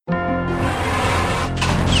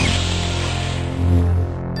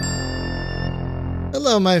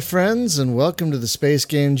Hello, my friends, and welcome to the Space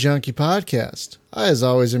Game Junkie Podcast. I, as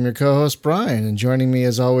always, am your co-host, Brian, and joining me,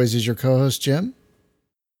 as always, is your co-host, Jim.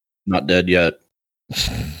 Not dead yet.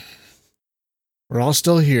 We're all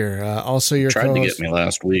still here. Also, your tried co-host... to get me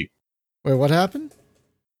last week. Wait, what happened?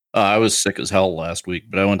 I was sick as hell last week,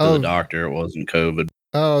 but I went to the doctor. It wasn't COVID.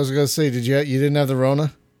 Oh, I was going to say, you didn't have the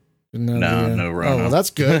Rona? No Rona. Oh, well, that's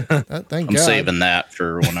good. Thank I'm God. saving that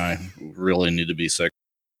for when I really need to be sick.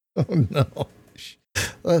 Oh, no.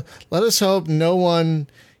 Let us hope no one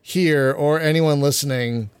here or anyone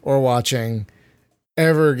listening or watching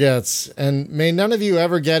ever gets, and may none of you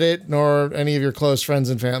ever get it, nor any of your close friends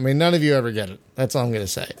and family. May none of you ever get it. That's all I'm going to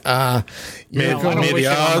say. May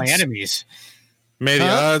the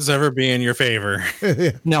odds ever be in your favor.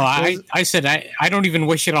 No, I said I don't even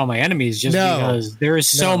wish it on my enemies because there is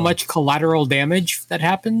so much collateral damage that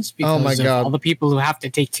happens because of all the people who have to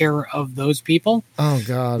take care of those people. Oh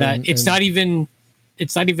God. That it's not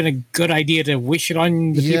even a good idea to wish it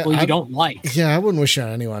on the people you don't like. Yeah, I wouldn't wish it on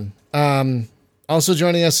anyone. Also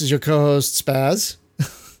joining us is your co-host Spaz.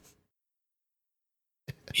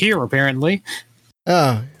 Here, apparently.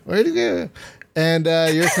 Oh, where'd you go? And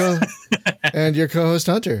your co-host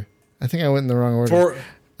Hunter. I think I went in the wrong order.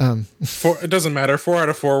 It doesn't matter. 4 out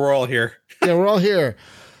of 4. We're all here. Yeah, we're all here.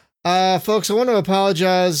 Folks, I want to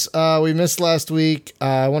apologize. We missed last week.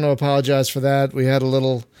 I want to apologize for that. We had a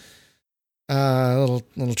little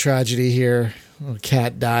tragedy here. A little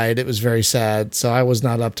cat died. It was very sad. So I was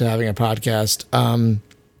not up to having a podcast.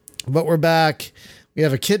 But we're back. We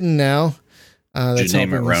have a kitten now. Did you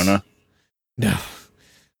name it Rona? No.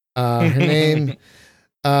 Her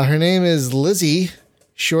name is Lizzie,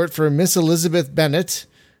 short for Miss Elizabeth Bennet,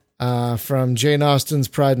 from Jane Austen's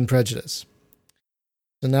Pride and Prejudice.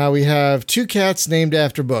 So now we have 2 cats named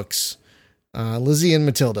after books, Lizzie and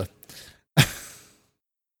Matilda.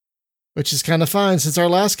 Which is kind of fine since our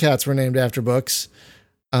last cats were named after books,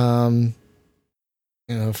 from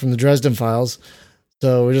the Dresden Files.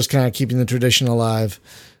 So we're just kind of keeping the tradition alive,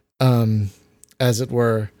 as it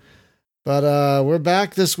were. But we're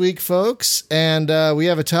back this week, folks, and we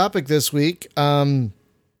have a topic this week.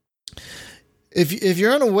 If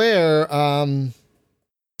you're unaware,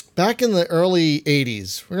 back in the early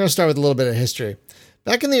 80s, we're going to start with a little bit of history.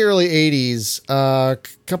 Back in the early 80s, a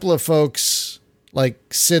couple of folks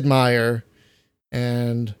like Sid Meier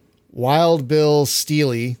and Wild Bill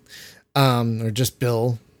Steely, or just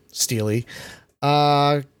Bill Steely,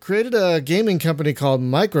 created a gaming company called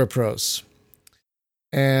MicroProse.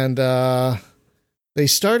 And they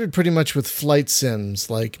started pretty much with flight sims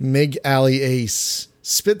like MiG Alley Ace,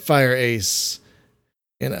 Spitfire Ace,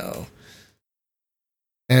 and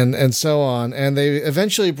so on. And they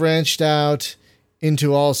eventually branched out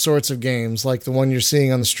into all sorts of games, like the one you're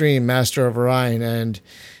seeing on the stream, Master of Orion, and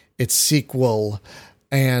its sequel,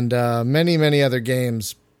 and many, many other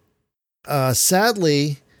games.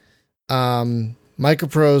 Sadly,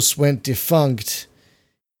 MicroProse went defunct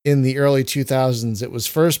in the early 2000s. It was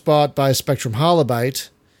first bought by Spectrum Holobyte,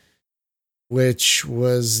 which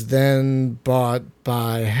was then bought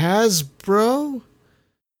by Hasbro,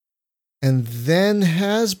 and then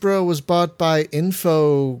Hasbro was bought by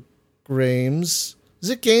Infogrames. Is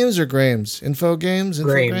it Games or Grames? Infogames?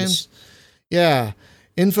 Grames. Yeah,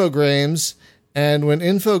 Infogrames. And when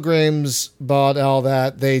Infogrames bought all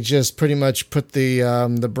that, they just pretty much put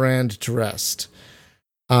the brand to rest.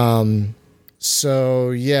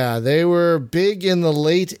 So yeah, they were big in the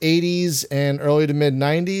late 80s and early to mid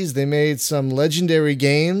 90s. They made some legendary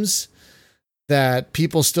games that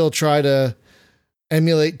people still try to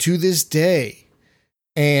emulate to this day.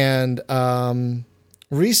 And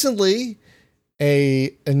recently,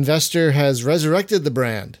 a investor has resurrected the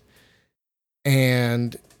brand,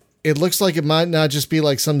 and it looks like it might not just be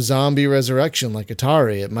like some zombie resurrection like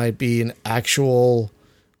Atari. It might be an actual,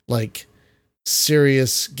 like,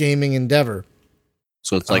 serious gaming endeavor.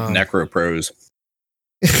 So it's like MicroProse.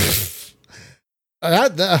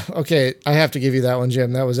 Okay, I have to give you that one,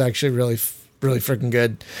 Jim. That was actually really, really freaking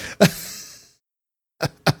good.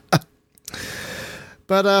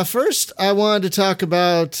 But first, I wanted to talk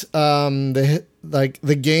about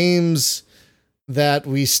the games that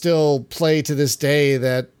we still play to this day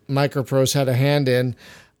that MicroProse had a hand in.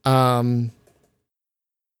 There are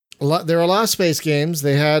a lot of space games.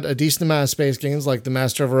 They had a decent amount of space games, like the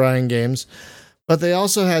Master of Orion games, but they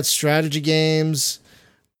also had strategy games.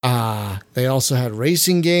 They also had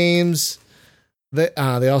racing games. They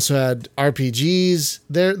also had RPGs.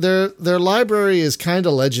 Their library is kind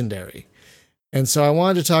of legendary. And so I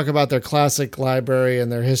wanted to talk about their classic library and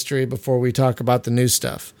their history before we talk about the new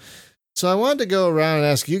stuff. So I wanted to go around and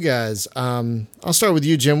ask you guys. I'll start with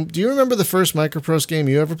you, Jim. Do you remember the first MicroProse game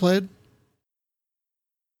you ever played?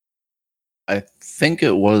 I think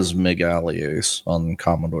it was Megalios on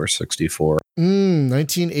Commodore 64.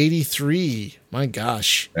 1983. My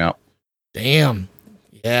gosh. Yeah. Damn.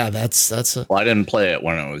 Yeah, that's a. Well, I didn't play it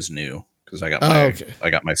when it was new because I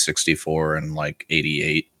got my 64 in like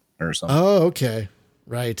 88 or something. Oh, okay.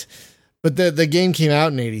 Right. But the game came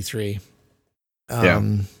out in 83.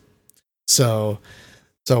 So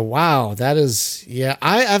wow, that is, yeah.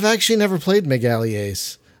 I've actually never played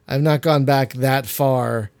Megalios. I've not gone back that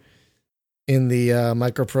far in the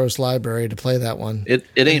MicroProse library to play that one. It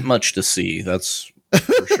ain't much to see, that's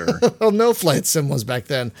for sure. Well, no Flight Sim was back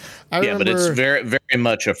then. But it's very, very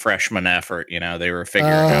much a freshman effort. You know, they were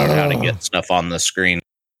figuring out how to get stuff on the screen.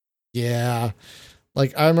 Yeah.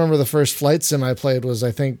 Like, I remember the first Flight Sim I played was,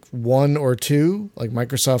 I think, 1 or 2, like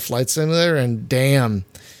Microsoft Flight Simulator, and damn,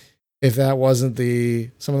 if that wasn't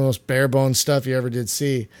some of the most bare bones stuff you ever did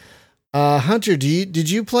see. Hunter, did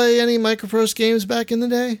you play any MicroProse games back in the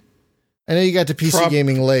day? I know you got to PC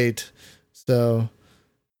gaming late, so.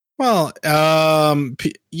 Well,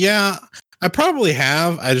 yeah, I probably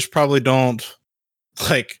have. I just probably don't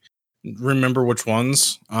remember which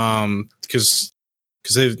ones, because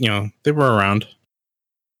they were around.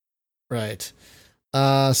 Right.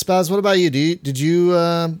 Spaz, what about you? Did you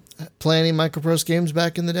play any MicroProse games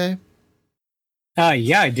back in the day?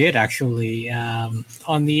 Yeah, I did actually.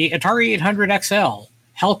 On the Atari 800 XL,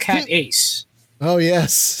 Hellcat Ace. Oh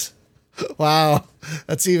yes. Wow.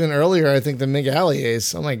 That's even earlier, I think, than Megali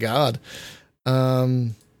Ace. Oh my god.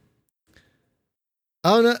 Oh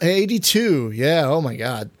no, 82. Yeah, oh my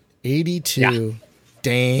god. 82. Yeah.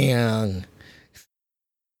 Dang.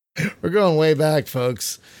 We're going way back,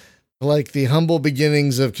 folks. Like the humble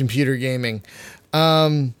beginnings of computer gaming.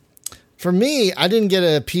 For me, I didn't get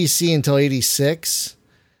a PC until 86.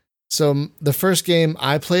 So the first game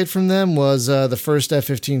I played from them was the first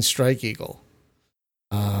F-15 Strike Eagle.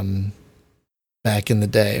 Back in the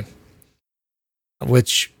day.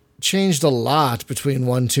 Which changed a lot between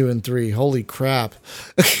 1, 2, and 3. Holy crap.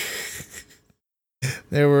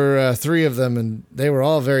 There were 3 of them, and they were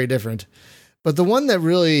all very different. But the one that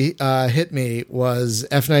really hit me was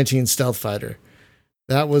F-19 Stealth Fighter.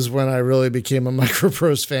 That was when I really became a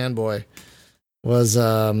MicroProse fanboy. Was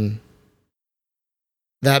that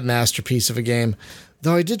masterpiece of a game.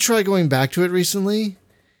 Though I did try going back to it recently,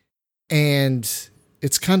 and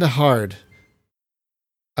it's kind of hard.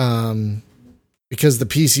 Because the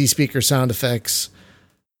PC speaker sound effects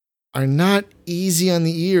are not easy on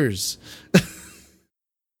the ears.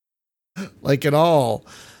 Like at all.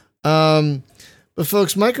 But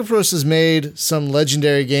folks, MicroProse has made some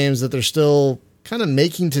legendary games that they're still kind of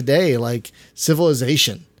making today, like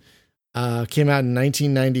Civilization. Came out in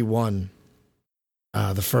 1991.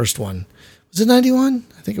 The first one. Was it 91?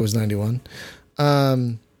 I think it was 91.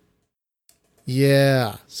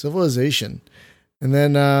 Yeah, Civilization. And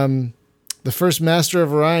then the first Master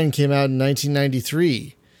of Orion came out in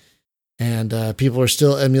 1993. And people are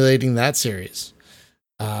still emulating that series.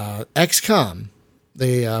 XCOM,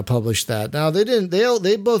 they published that. Now, they didn't.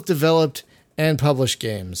 They both developed and published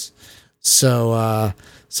games. So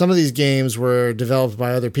some of these games were developed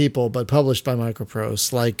by other people, but published by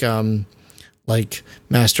MicroProse, like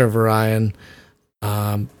Master of Orion.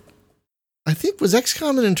 I think, was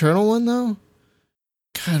XCOM an internal one, though?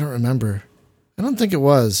 God, I don't remember. I don't think it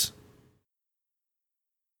was.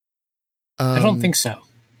 I don't think so.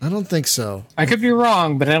 I don't think so. I could be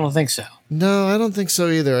wrong, but I don't think so. No, I don't think so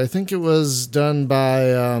either. I think it was done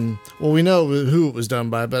by, well, we know who it was done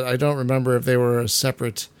by, but I don't remember if they were a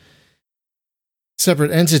separate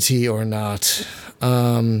entity or not.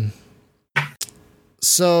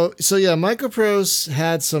 So yeah, MicroProse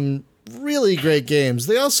had some really great games.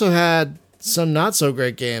 They also had some not so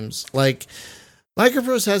great games. Like,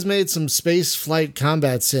 MicroProse has made some space flight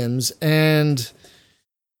combat sims, and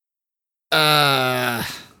I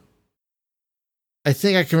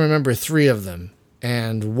think I can remember 3 of them,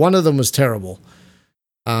 and one of them was terrible.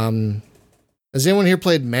 Has anyone here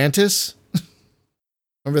played Mantis?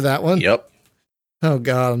 Remember that one? Yep. Oh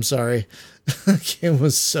god, I'm sorry. That game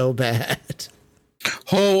was so bad.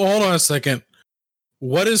 Hold on a second.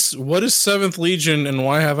 What is 7th Legion, and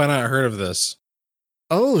why have I not heard of this?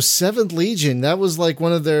 Oh, 7th Legion. That was like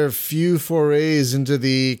one of their few forays into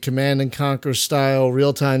the Command and Conquer style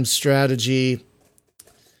real-time strategy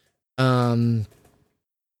foray.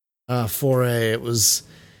 It was,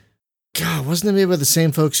 God, wasn't it made by the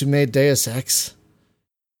same folks who made Deus Ex?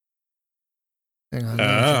 Hang on.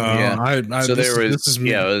 Yeah. It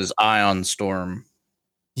was Ion Storm.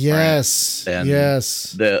 Yes. Right? And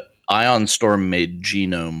yes. The Ion Storm made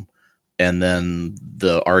Genome, and then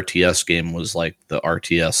the RTS game was like the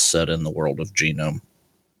RTS set in the world of Genome,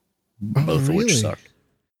 both of which sucked.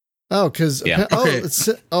 Oh, because it's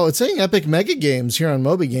saying Epic Mega Games here on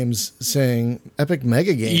Moby Games, saying Epic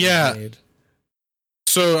Mega Games. Yeah. Made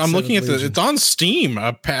so I'm looking at it's on Steam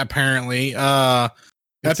apparently.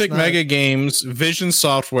 Epic Mega Games, Vision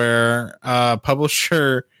Software,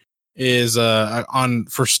 publisher is on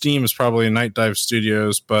for Steam is probably Night Dive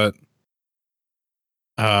Studios, but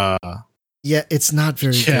it's not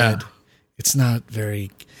very good. It's not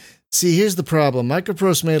very. See, here's the problem.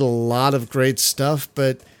 MicroProse made a lot of great stuff,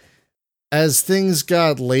 but as things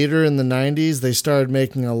got later in the 90s, they started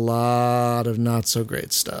making a lot of not so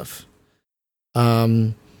great stuff.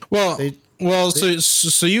 So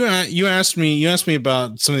you asked me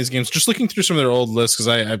about some of these games. Just looking through some of their old lists, because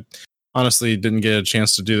I honestly didn't get a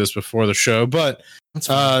chance to do this before the show, but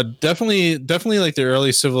definitely like the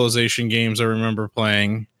early Civilization games I remember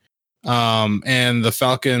playing, and the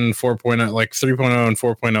Falcon 4.0, like 3.0 and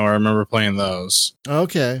 4.0. I remember playing those.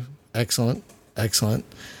 Okay, excellent.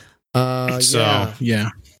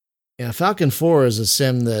 Falcon 4 is a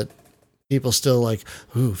sim that people still like.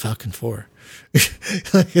 Ooh, Falcon 4.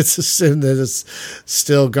 Like, it's a sim that is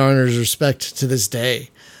still garners respect to this day.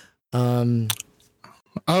 And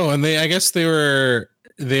I guess they were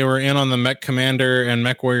in on the Mech Commander and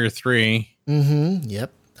Mech Warrior 3. Mm-hmm.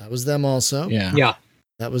 Yep, that was them also. Yeah,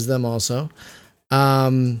 that was them also.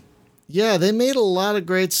 They made a lot of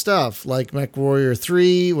great stuff, like Mech Warrior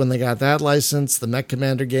 3 when they got that license. The Mech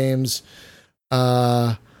Commander games.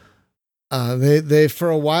 They for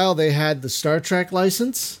a while they had the Star Trek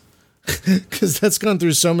license. Because that's gone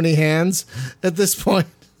through so many hands at this point.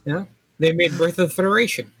 Yeah, they made Birth of the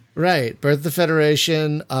Federation. Right, Birth of the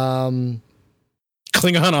Federation. Klingon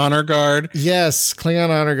Honor Guard. Yes, Klingon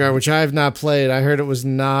Honor Guard, which I have not played. I heard it was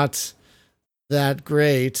not that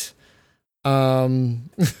great. But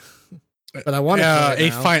I want to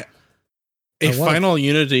play it now. Final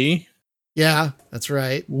Unity. Yeah, that's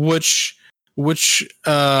right. Which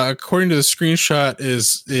according to the screenshot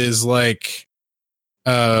is like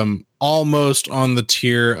almost on the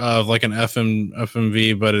tier of like an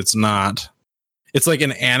FMV, but it's not. It's like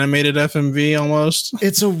an animated FMV almost.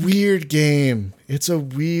 It's a weird game. I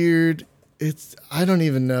don't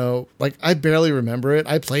even know. Like, I barely remember it.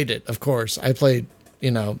 I played it, of course. I played,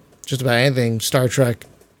 just about anything Star Trek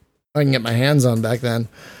I can get my hands on back then.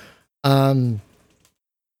 But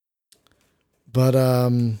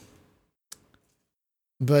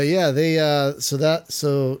yeah, they had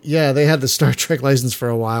the Star Trek license for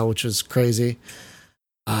a while, which was crazy.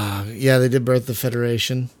 They did Birth of the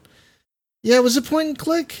Federation. Yeah, was it point and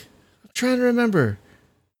click? I'm trying to remember.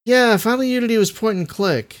 Yeah, Final Unity was point and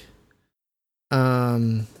click.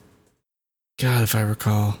 God, if I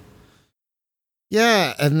recall.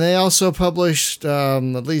 Yeah, and they also published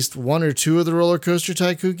at least one or two of the Roller Coaster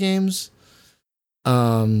Tycoon games.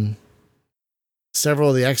 Several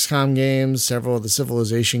of the XCOM games, several of the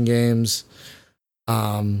Civilization games.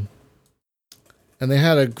 And they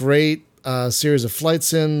had a great series of flight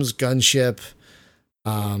sims, Gunship,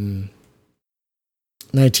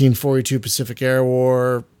 1942 Pacific Air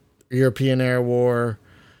War, European Air War,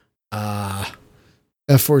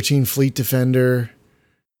 F-14 Fleet Defender,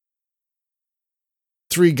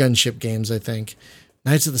 3 gunship games, I think,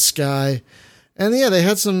 Knights of the Sky. And yeah, they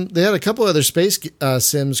had a couple other space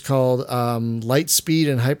sims called Light Speed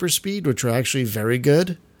and Hyperspeed, which were actually very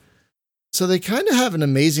good. So they kind of have an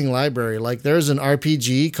amazing library. Like, there's an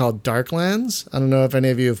RPG called Darklands. I don't know if any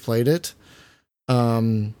of you have played it.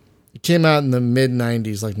 It came out in the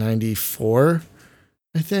mid-90s, like 94,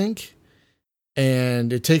 I think.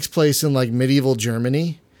 And it takes place in like medieval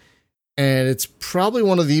Germany. And it's probably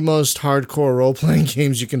one of the most hardcore role-playing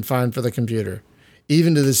games you can find for the computer,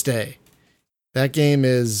 even to this day. That game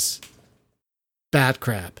is bat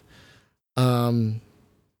crap. But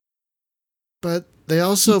they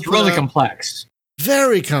also it's really complex.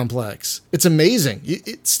 Very complex. It's amazing.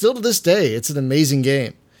 It's still to this day, it's an amazing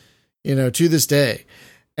game. To this day.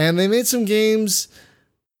 And they made some games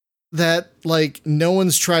that like no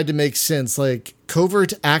one's tried to make since, like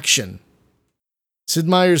Covert Action. Sid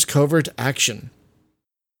Meier's Covert Action,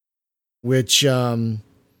 which is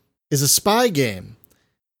a spy game.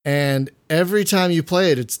 And every time you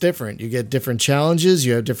play it, it's different. You get different challenges.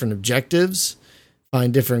 You have different objectives,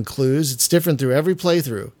 find different clues. It's different through every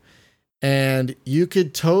playthrough. And you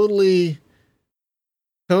could totally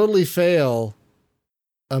fail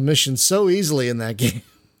a mission so easily in that game.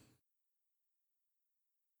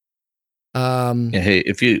 Hey,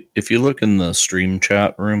 if you look in the stream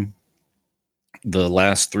chat room, the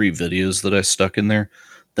last 3 videos that I stuck in there,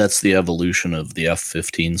 That's the evolution of the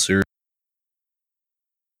F-15 series.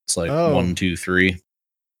 It's like 1, 2, 3.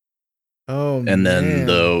 Oh, and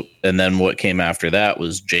then what came after that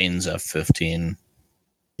was Jane's F-15.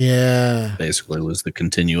 Yeah, basically was the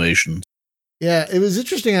continuation. Yeah, it was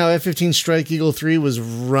interesting how F-15 Strike Eagle 3 was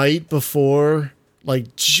right before,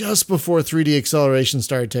 like just before 3D acceleration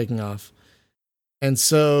started taking off. And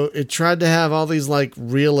so it tried to have all these like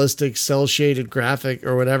realistic cell shaded graphic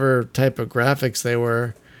or whatever type of graphics they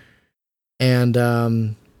were. And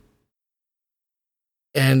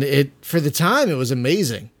it, for the time, it was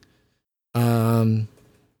amazing. You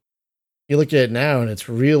look at it now and it's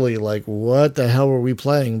really like, what the hell were we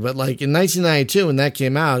playing? But like in 1992, when that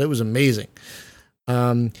came out, it was amazing.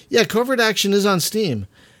 Yeah, Covert Action is on Steam,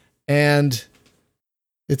 and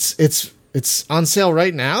it's on sale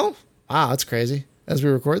right now. Wow, that's crazy. As we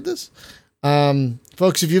record this,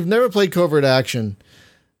 folks, if you've never played Covert Action,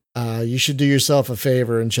 you should do yourself a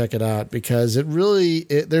favor and check it out, because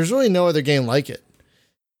there's really no other game like it.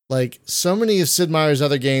 Like so many of Sid Meier's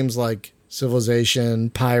other games, like Civilization,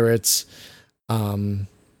 Pirates,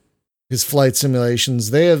 his flight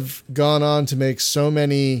simulations, they have gone on to make so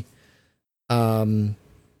many,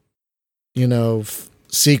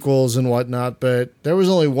 sequels and whatnot, but there was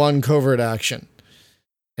only one Covert Action,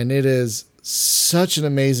 and it is such an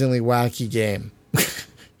amazingly wacky game.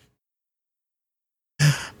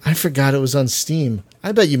 I forgot it was on Steam.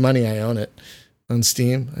 I bet you money I own it on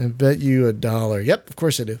Steam. I bet you $1. Yep, of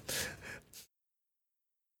course I do.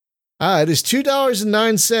 It is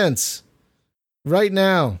 $2.09 right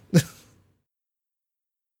now.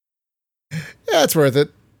 Yeah, it's worth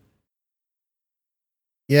it.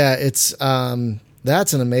 Yeah, it's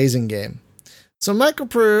that's an amazing game. So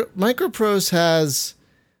MicroProse has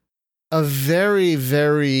a very,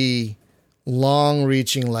 very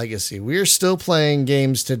long-reaching legacy. We are still playing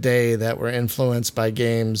games today that were influenced by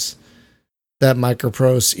games that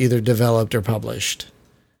MicroProse either developed or published.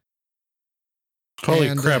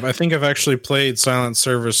 Holy crap, I think I've actually played Silent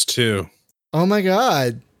Service 2. Oh my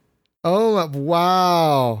god. Oh,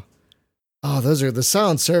 wow. Oh, those are the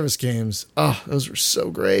Silent Service games. Oh, those were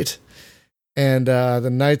so great. And the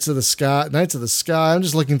Knights of the Sky. I'm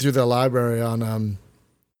just looking through the library on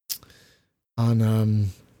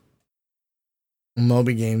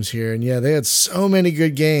Moby Games here, and yeah, they had so many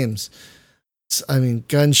good games. I mean,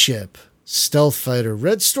 Gunship, Stealth Fighter,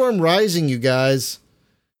 Red Storm Rising, you guys,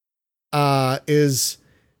 is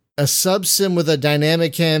a sub-sim with a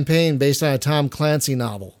dynamic campaign based on a Tom Clancy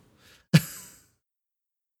novel.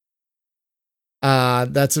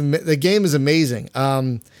 The game is amazing.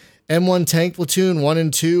 M1 Tank Platoon 1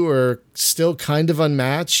 and 2 are still kind of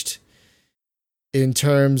unmatched in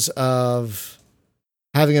terms of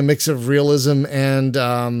having a mix of realism and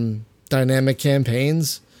dynamic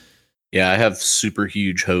campaigns. Yeah, I have super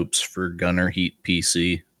huge hopes for Gunner Heat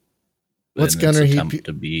PC. What's Gunner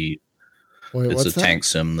Heat? It's a tank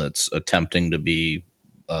sim that's attempting to be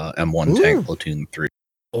M1 Tank Platoon 3.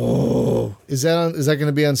 Oh, is that going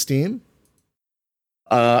to be on Steam?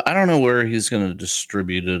 I don't know where he's going to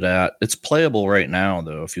distribute it at. It's playable right now,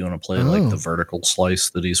 though. If you want to play like the vertical slice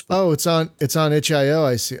that he's put. Oh, it's on itch.io.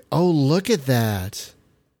 I see. Oh, look at that.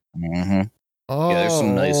 Mm-hmm. Oh, yeah, there's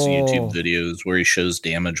some nice YouTube videos where he shows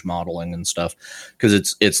damage modeling and stuff, because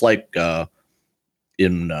it's like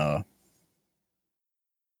in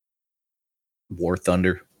War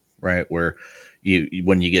Thunder, right, where you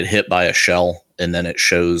when you get hit by a shell and then it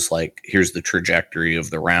shows like here's the trajectory of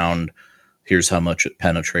the round. Here's how much it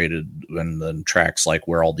penetrated, and then tracks like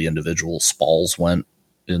where all the individual spalls went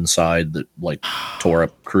inside that like tore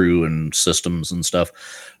up crew and systems and stuff.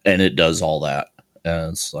 And it does all that.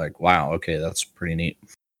 And it's like, wow, okay, that's pretty neat.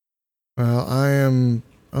 Well,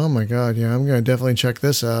 oh my God. Yeah, I'm going to definitely check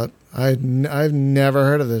this out. I've never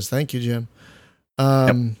heard of this. Thank you, Jim.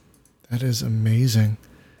 That is amazing.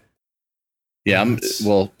 Yeah.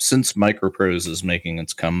 Well, since MicroProse is making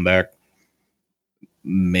its comeback,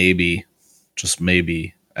 maybe, just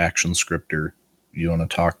maybe, Action Scripter, you want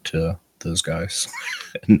to talk to those guys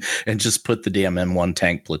and just put the damn M1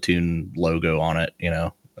 Tank Platoon logo on it,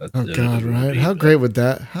 Oh God, right? How great would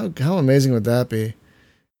that? How amazing would that be?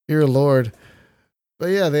 Dear Lord. But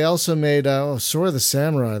yeah, they also made Sword of the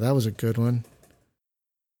Samurai. That was a good one.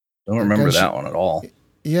 Don't remember that one at all.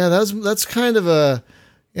 Yeah, that's kind of a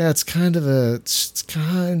it's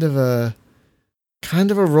kind of a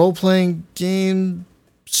role-playing game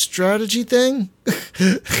strategy thing.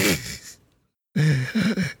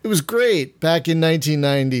 It was great back in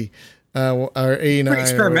 1990 or 89.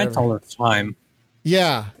 Experimental at the time.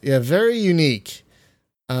 Yeah, very unique.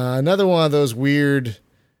 Another one of those weird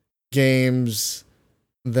games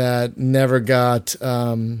that never got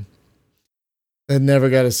a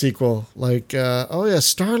sequel. Like,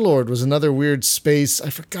 Star-Lord was another weird space. I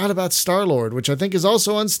forgot about Star-Lord, which I think is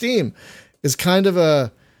also on Steam. Is kind of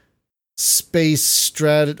a space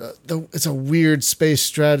strategy. It's a weird space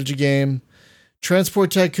strategy game. Transport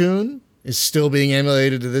Tycoon is still being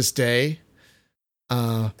emulated to this day.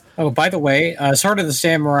 By the way, Sword of the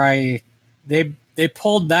Samurai, they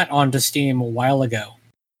pulled that onto Steam a while ago.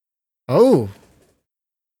 Oh,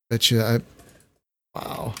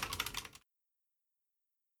 wow.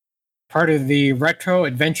 Part of the Retro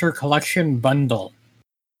Adventure Collection bundle.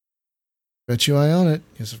 Bet you I own it.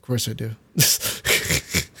 Yes, of course I do.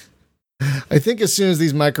 I think as soon as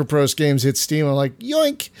these MicroProse games hit Steam, I'm like,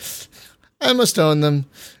 yoink, I must own them.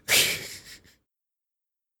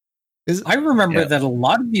 I remember that a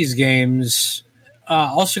lot of these games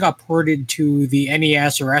also got ported to the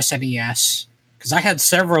NES or SNES, because I had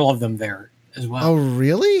several of them there as well. Oh,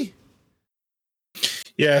 really?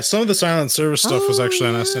 Yeah, some of the Silent Service stuff was actually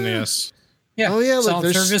on SNES. Yeah. Oh, yeah.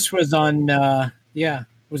 Silent Service was on,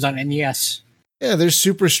 was on NES. Yeah, there's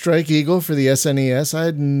Super Strike Eagle for the SNES. I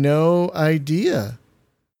had no idea.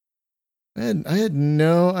 I had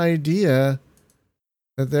no idea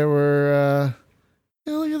that there were.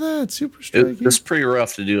 Look at that, Super Strike. It's pretty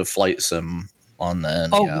rough to do a flight sim on the NES.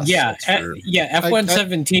 Oh yeah,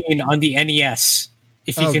 F-117 on the NES.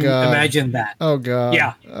 If you can imagine that. Oh god.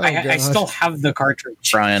 Yeah, I still have the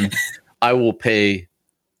cartridge. Brian, I will pay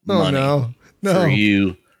money for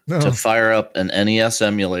you to fire up an NES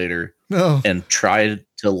emulator and try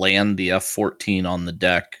to land the F-14 on the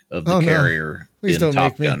deck of the carrier in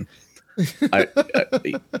Top Gun.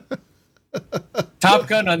 Top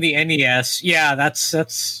Gun on the NES. Yeah, that's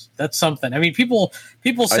something. I mean, people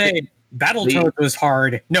say Battletoads was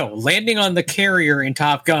hard. No, landing on the carrier in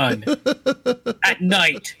Top Gun at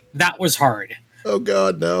night, that was hard. Oh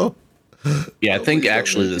god, no. Yeah, I think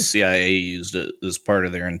actually the CIA used it as part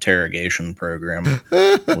of their interrogation program.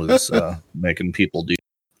 Was making people do.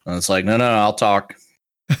 And it's like, no, I'll talk.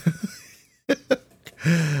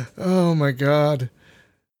 Oh my god.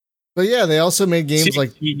 But yeah, they also made games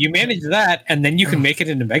like you manage that, and then you can make it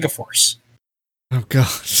into Megaforce. Oh god,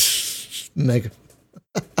 Mega.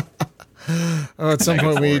 At some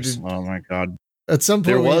point we need to. Oh my god! At some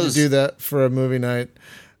point we need to do that for a movie night.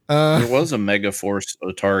 There was a Megaforce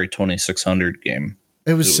Atari 2600 game.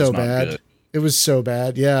 It was so bad. Good. It was so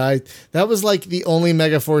bad. Yeah, that was like the only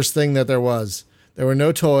Megaforce thing that there was. There were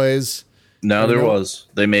no toys. No, there was.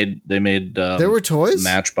 They made. There were toys.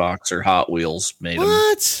 Matchbox or Hot Wheels made them.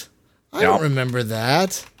 What? I don't remember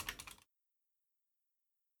that.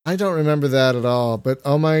 I don't remember that at all. But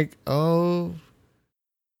oh,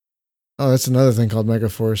 that's another thing called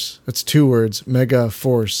Megaforce. That's 2 words.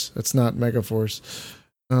 Megaforce. That's not Megaforce.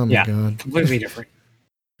 Oh my god. Completely different.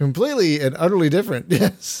 Completely and utterly different.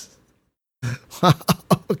 Yes.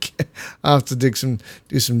 Okay. I'll have to do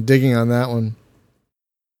some digging on that one.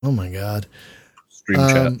 Oh my god.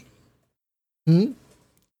 Stream chat.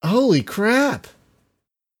 Holy crap.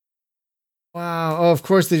 Wow. Oh, of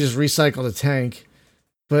course they just recycled a tank.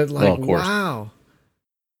 But like, wow.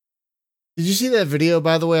 Did you see that video,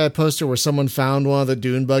 by the way, I posted where someone found one of the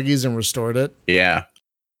dune buggies and restored it? Yeah.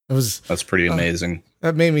 That's pretty amazing.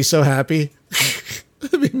 That made me so happy.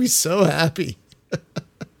 That made me so happy.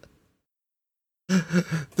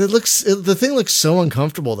 The thing looks so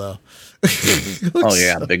uncomfortable though. Oh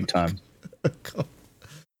yeah, big time.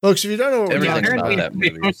 Folks, if you don't know what apparently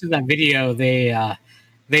they posted that video, they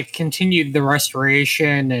continued the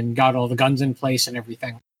restoration and got all the guns in place and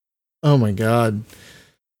everything. Oh my god.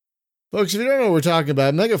 Folks, if you don't know what we're talking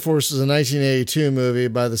about, Megaforce is a 1982 movie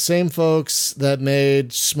by the same folks that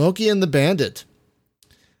made Smokey and the Bandit.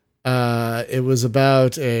 It was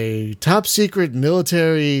about a top secret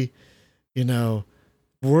military,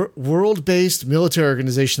 world-based military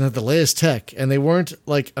organization that had the latest tech, and they weren't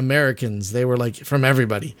like Americans. They were like from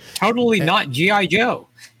everybody. Totally not G.I. Joe.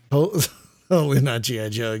 Totally not G.I.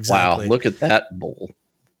 Joe, exactly. Wow, look at that bowl.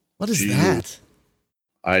 What is that?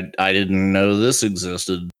 I didn't know this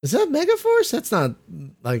existed. Is that Megaforce? That's not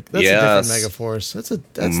like that's a different Megaforce. That's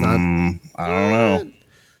not. I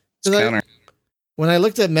don't know. When I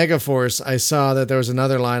looked at Megaforce, I saw that there was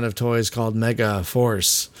another line of toys called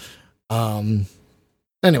Megaforce.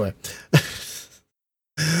 Anyway,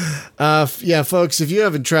 yeah, folks, if you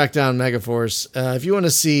haven't tracked down Megaforce, if you want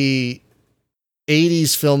to see 80s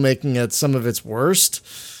filmmaking at some of its worst,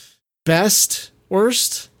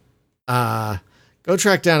 go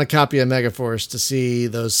track down a copy of Megaforce to see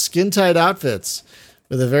those skin-tight outfits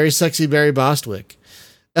with a very sexy Barry Bostwick.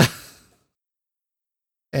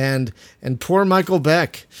 and poor Michael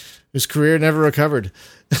Beck, whose career never recovered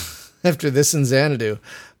after this and Xanadu.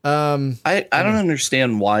 I don't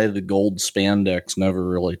understand why the gold spandex never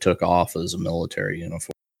really took off as a military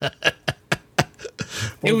uniform.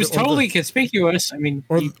 It was totally conspicuous. I mean,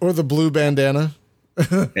 or the blue bandana.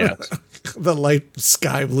 Yeah. The light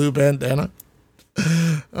sky blue bandana.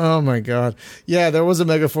 Oh my god. Yeah, there was a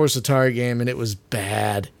Megaforce Atari game and it was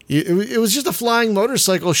bad. It was just a flying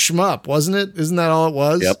motorcycle shmup, wasn't it? Isn't that all it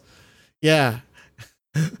was? Yep. Yeah.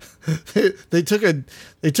 They took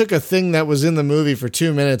a thing that was in the movie for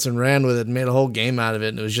 2 minutes and ran with it and made a whole game out of it,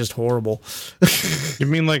 and it was just horrible. You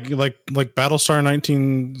mean like Battlestar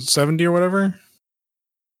 1970 or whatever?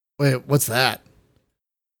 Wait, what's that?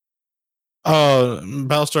 Oh,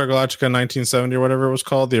 Battlestar Galactica 1970 or whatever it was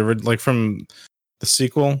called, like from the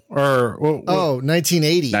sequel, or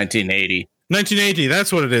 1980. 1980.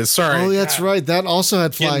 That's what it is. Sorry. Oh, that's right. That also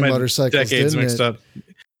had flying motorcycles. Decades mixed up.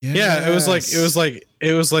 Yes. Yeah, it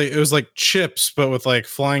was like Chips, but with like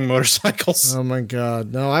flying motorcycles. Oh my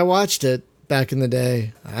god! No, I watched it back in the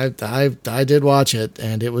day. I did watch it,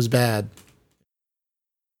 and it was bad.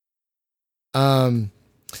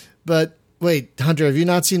 But wait, Hunter, have you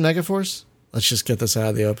not seen Megaforce? Let's just get this out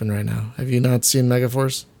of the open right now. Have you not seen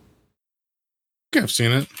Megaforce? I've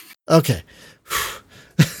seen it. Okay.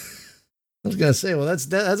 I was gonna say, well,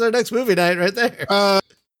 that's our next movie night right there.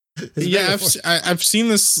 Yeah, I've seen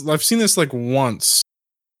this. I've seen this like once.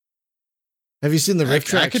 Have you seen the Rift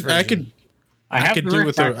Tracks version? I could do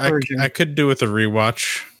with a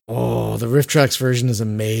rewatch. Oh, the Rift Tracks version is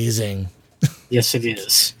amazing. Yes, it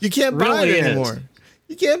is. You can't buy it anymore.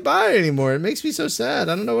 You can't buy it anymore. It makes me so sad.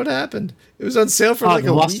 I don't know what happened. It was on sale for like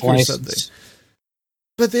a week or something.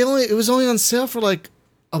 But it was only on sale for like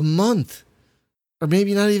a month, or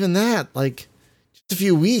maybe not even that. Like just a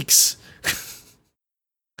few weeks.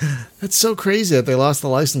 That's so crazy that they lost the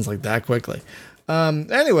license like that quickly.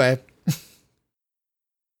 Anyway,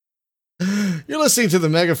 you're listening to the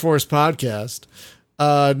Megaforce podcast.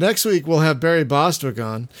 Next week we'll have Barry Bostwick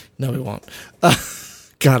on. No, we won't.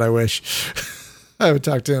 God, I wish. I would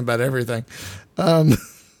talk to him about everything.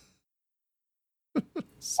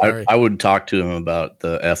 Sorry. I would talk to him about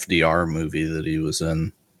the FDR movie that he was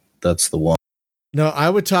in. That's the one. No, I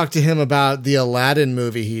would talk to him about the Aladdin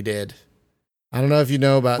movie he did. I don't know if you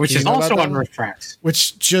know about, which is also on Rift Tracks,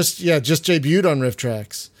 which just debuted on Rift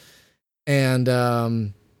Tracks, and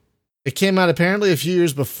it came out apparently a few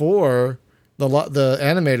years before the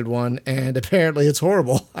animated one, and apparently it's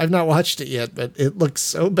horrible. I've not watched it yet, but it looks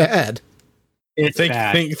so bad. It's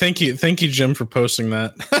bad. Thank you, Jim, for posting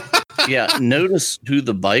that. Yeah, notice who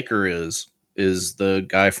the biker is the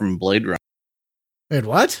guy from Blade Runner. Wait,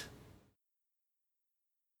 what?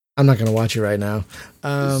 I'm not going to watch it right now.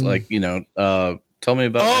 It's like, tell me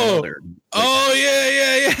about my mother. Oh,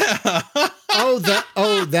 yeah.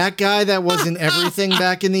 that guy that was in everything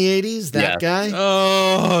back in the 80s? That guy?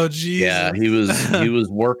 Oh, geez. Yeah, he was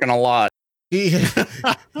working a lot. He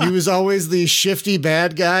was always the shifty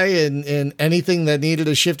bad guy in anything that needed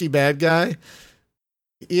a shifty bad guy.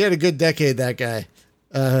 He had a good decade, that guy.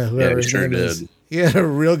 Whoever his name is. He had a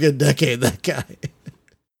real good decade, that guy.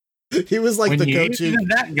 He was like the go-to.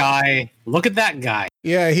 That guy. Look at that guy.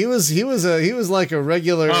 Yeah, he was like a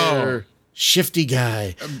regular shifty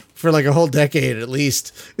guy for like a whole decade at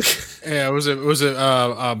least. Yeah, was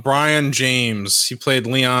it Brian James? He played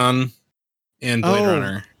Leon in Blade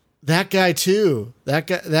Runner. That guy too. That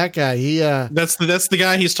guy. He that's the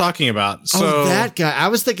guy he's talking about. So that guy. I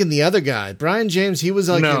was thinking the other guy, Brian James. He was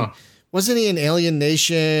like, wasn't he in Alien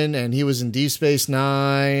Nation? And he was in Deep Space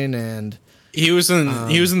Nine, and he was in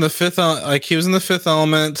the Fifth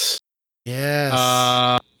Element.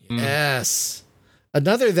 Yes. Yes.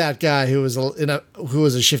 Another that guy who was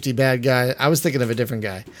a shifty bad guy. I was thinking of a different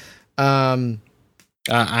guy. I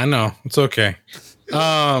know. It's okay.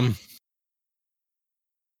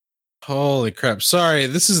 Holy crap. Sorry.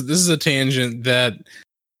 This is a tangent that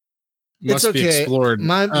must be explored.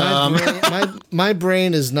 My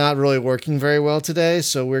brain is not really working very well today,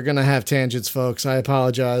 so we're going to have tangents, folks. I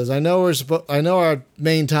apologize. I know our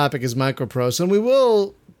main topic is MicroProse, and we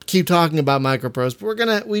will keep talking about MicroProse,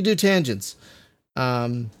 but we do tangents.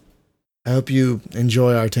 I hope you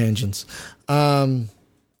enjoy our tangents. Galactica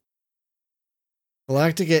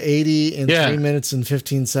 80 in 3 minutes and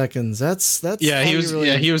 15 seconds. That's he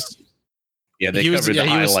was. Yeah, they covered the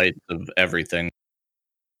highlights of everything.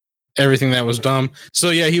 Everything that was dumb.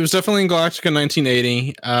 So yeah, he was definitely in Galactica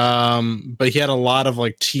 1980. But he had a lot of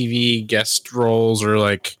like TV guest roles or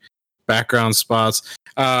like background spots.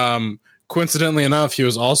 Coincidentally enough, he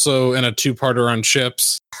was also in a 2-parter on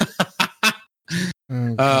Chips.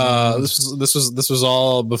 This was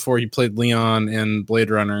all before he played Leon in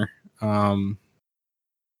Blade Runner. Oh,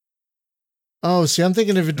 see, I'm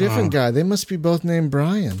thinking of a different guy. They must be both named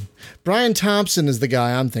Brian. Brian Thompson is the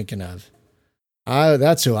guy I'm thinking of.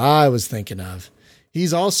 That's who I was thinking of.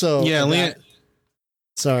 He's also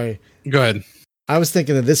sorry. Go ahead. I was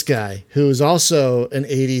thinking of this guy who is also an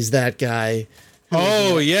 80s that guy.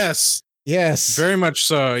 Oh, yes. Yes. Very much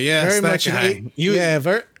so. Yes, very that much guy.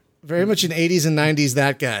 Very much in 80s and 90s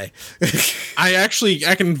that guy. I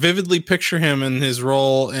can vividly picture him in his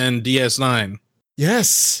role in DS9.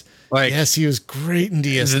 Yes. Yes, he was great in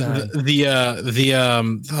DS9.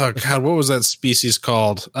 Oh god, what was that species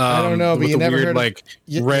called? I don't know, but you never heard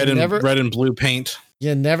red and blue paint.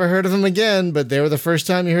 You never heard of him again, but they were the first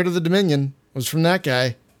time you heard of the Dominion was from that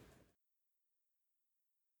guy.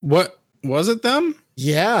 What was it? Them?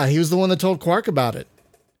 Yeah, he was the one that told Quark about it.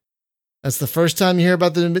 That's the first time you hear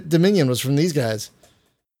about the Dominion was from these guys.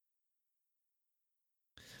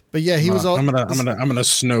 But yeah, he was all. I'm gonna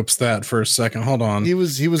Snopes that for a second. Hold on. He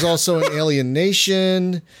was also in Alien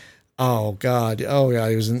Nation. Oh god. Oh yeah,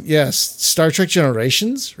 he was in Star Trek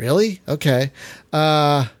Generations. Really? Okay.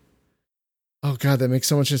 Oh god, that makes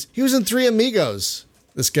so much sense. He was in Three Amigos.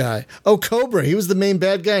 This guy. Oh, Cobra. He was the main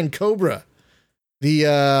bad guy in Cobra,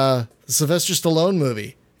 the Sylvester Stallone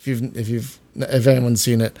movie. If anyone's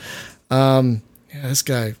seen it. Yeah, this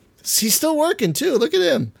guy. He's still working too. Look at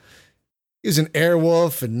him. He was in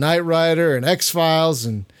Airwolf and Knight Rider and X-Files,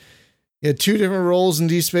 and he had 2 different roles in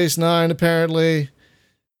Deep Space Nine, apparently.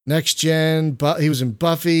 Next Gen, he was in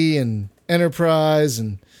Buffy and Enterprise,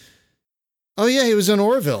 and oh yeah, he was in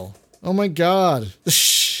Orville. Oh my god.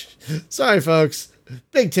 Sorry, folks.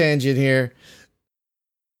 Big tangent here.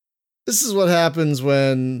 This is what happens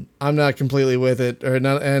when I'm not completely with it, or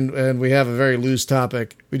not, and we have a very loose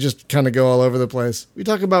topic. We just kind of go all over the place. We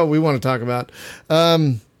talk about what we want to talk about.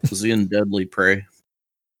 Was he in Deadly Prey?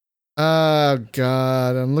 Oh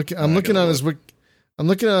God, I'm looking on his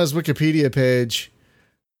Wikipedia page.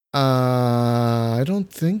 I don't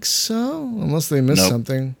think so, unless they missed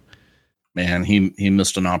something. Man, he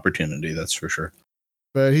missed an opportunity, that's for sure.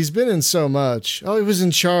 But he's been in so much. Oh, he was in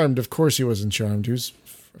Charmed. Of course he was in Charmed. Of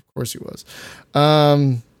course he was.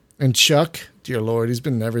 And Chuck, dear Lord, he's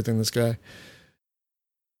been in everything, this guy.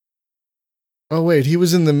 Oh wait, he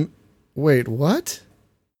was in the. Wait, what?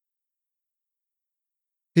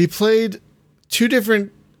 He played 2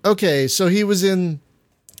 different. Okay, so he was in.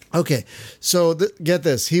 Okay, so get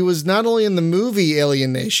this. He was not only in the movie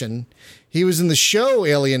Alien Nation, he was in the show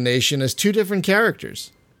Alien Nation as 2 different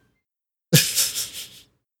characters.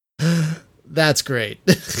 That's great.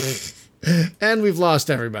 And we've lost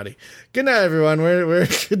everybody. Good night, everyone. We're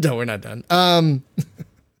not done.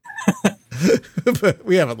 But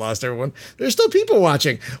we haven't lost everyone. There's still people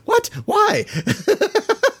watching. What? Why?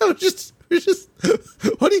 we're just.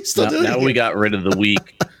 What are you still doing? Now we got rid of the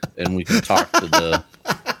weak, and we can talk to the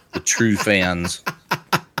true fans.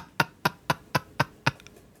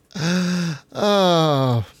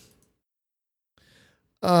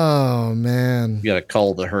 Oh man. You got to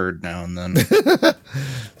cull the herd now and then.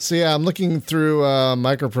 So yeah, I'm looking through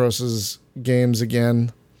MicroProse's games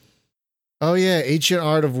again. Oh yeah, Ancient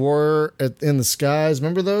Art of War in the Skies.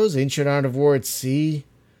 Remember those? Ancient Art of War at Sea.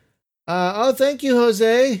 Thank you,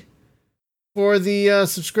 Jose, for the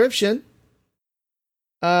subscription.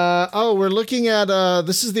 We're looking at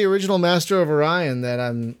this is the original Master of Orion that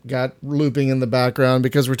I'm got looping in the background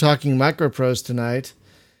because we're talking MicroProse tonight,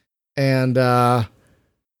 and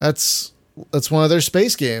that's one of their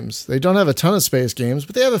space games. They don't have a ton of space games,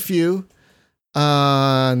 but they have a few.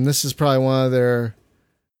 And this is probably one of their,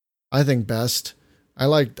 I think, best. I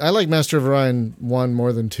like Master of Orion 1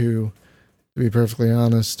 more than 2, to be perfectly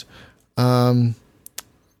honest. God,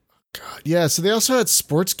 yeah. So they also had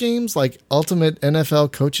sports games like Ultimate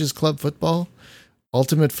NFL Coaches Club Football,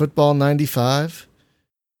 Ultimate Football 95,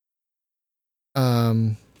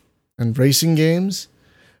 and racing games.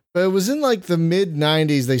 But it was in like the mid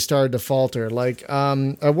 90s they started to falter. Like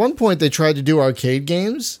at one point they tried to do arcade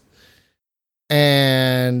games,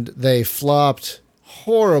 and they flopped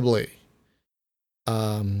horribly.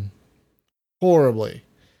 Horribly.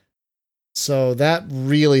 So that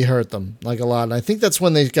really hurt them like a lot. And I think that's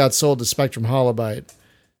when they got sold to Spectrum Holobyte,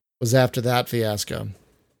 was after that fiasco,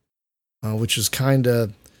 which was kind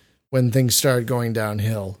of when things started going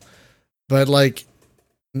downhill. But like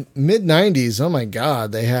mid 90s, oh my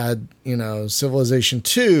God, they had, Civilization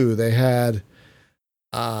 2, they had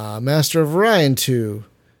Master of Orion 2,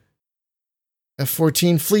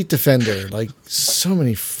 F-14 Fleet Defender, like so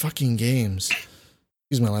many fucking games.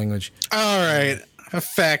 Excuse my language. All right. I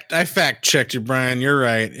fact checked you, Brian. You're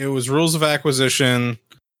right. It was Rules of Acquisition,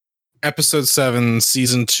 Episode 7,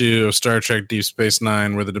 Season 2 of Star Trek Deep Space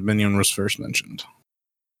Nine, where the Dominion was first mentioned.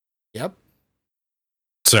 Yep.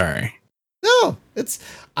 Sorry. No, it's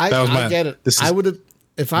I get it. I would have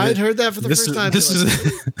if I had heard that for the first time.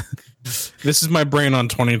 This is my brain on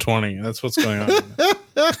 2020. That's what's going on.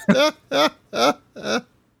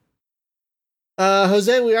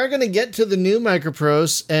 Jose, we are going to get to the new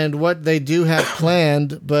MicroProse and what they do have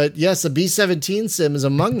planned, but yes, a B-17 sim is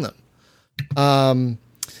among them.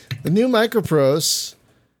 The new MicroProse,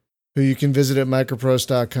 who you can visit at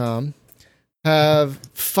microprose.com, have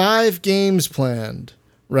 5 games planned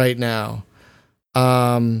right now.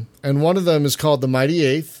 And one of them is called the Mighty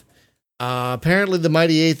Eighth. Apparently the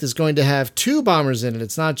Mighty Eighth is going to have 2 bombers in it.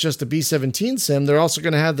 It's not just a B-17 sim. They're also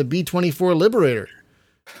going to have the B-24 Liberator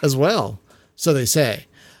as well. So they say.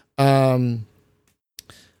 But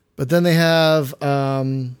then they have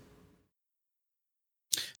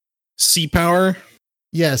Sea Power.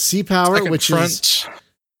 Yeah, Sea Power, which Front. Is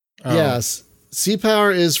yes. Sea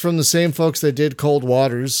Power is from the same folks that did Cold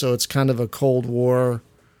Waters, so it's kind of a Cold War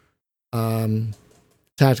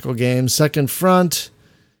tactical game. Second Front.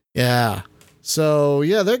 Yeah. So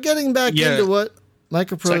yeah, they're getting back into what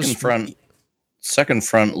MicroProse Second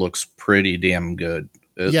Front looks pretty damn good.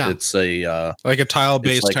 It's a like a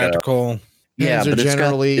tile-based tactical. Yeah, but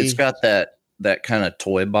it's got that kind of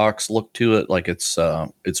toy box look to it, like it's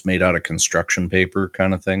made out of construction paper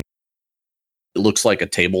kind of thing. It looks like a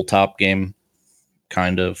tabletop game,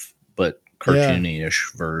 kind of, but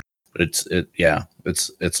cartoony-ish version. But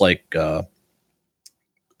it's like kind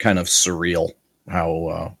of surreal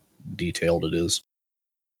how detailed it is.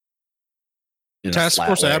 Task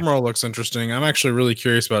Force Admiral looks interesting. I'm actually really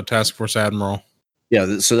curious about Task Force Admiral.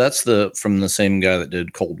 Yeah, so that's from the same guy that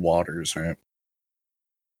did Cold Waters, right?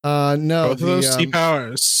 No, both of those Sea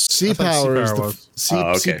Power. Sea Power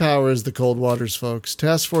is the Cold Waters folks.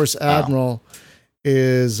 Task Force Admiral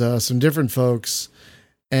is some different folks,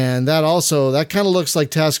 and that kind of looks like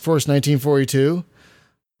Task Force 1942.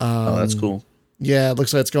 That's cool. Yeah, it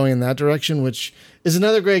looks like it's going in that direction, which is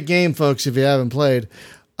another great game, folks. If you haven't played,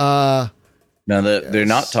 now they're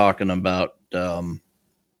not talking about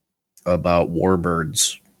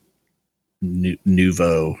Warbirds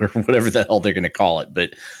Nouveau or whatever the hell they're going to call it,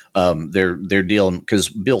 but they're dealing because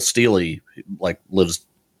Bill Steely lives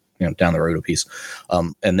down the road a piece,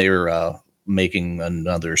 and they're making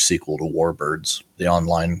another sequel to Warbirds, the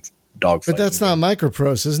online dogfight. But that's not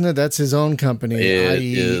MicroProse, isn't it? That's his own company. It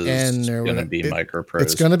is going to be MicroProse.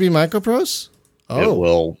 It's going to be MicroProse.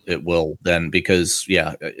 Oh, it will then, because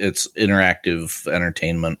it's interactive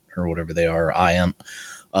entertainment or whatever they are, IANT.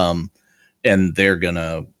 And they're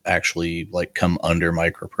gonna actually come under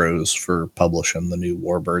MicroProse for publishing the new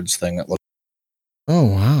Warbirds thing. Oh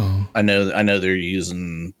wow! I know they're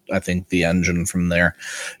using, I think, the engine from there.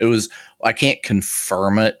 I can't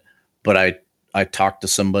confirm it, but I talked to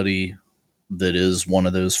somebody that is one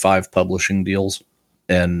of those 5 publishing deals,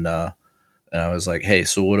 and I was like, hey,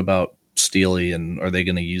 so what about Steely, and are they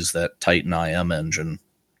going to use that Titan IM engine?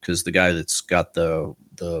 Because the guy that's got the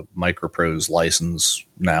MicroProse license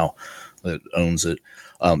now, that owns it,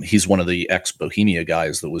 he's one of the ex-Bohemia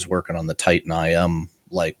guys that was working on the Titan IM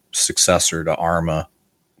successor to Arma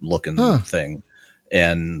looking thing.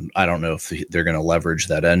 And I don't know if they're going to leverage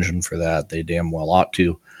that engine for that. They damn well ought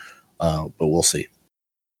to, but we'll see.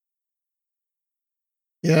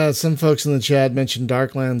 Yeah, some folks in the chat mentioned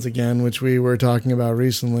Darklands again, which we were talking about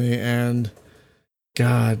recently, and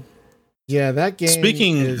God, yeah, that game.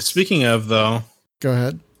 Speaking of, though, go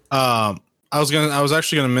ahead. I was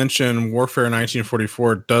actually gonna mention Warfare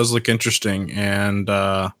 1944 does look interesting, and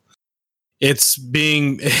it's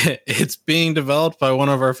being developed by one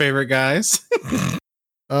of our favorite guys.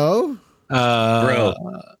 Oh, bro,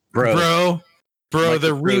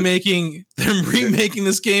 they're remaking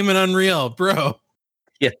this game in Unreal, bro.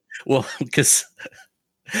 Yeah, well, because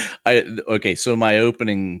so my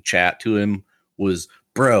opening chat to him was,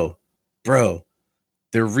 bro,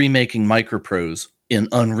 they're remaking MicroProse in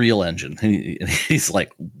Unreal Engine. He's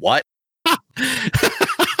like, what?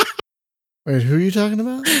 Wait, who are you talking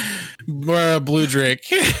about? Blue Drake.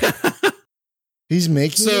 He's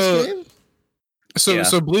making this game?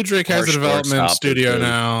 So Blue Drake has a development studio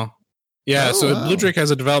now. Yeah, Blue Drake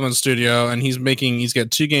has a development studio, and he's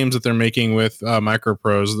got 2 games that they're making with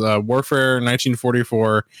MicroProse. Warfare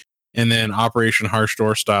 1944, and then Operation Harsh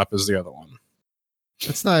Doorstop is the other one.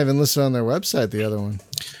 It's not even listed on their website, the other one.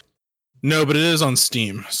 No, but it is on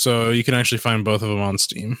Steam, so you can actually find both of them on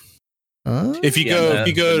Steam. If you go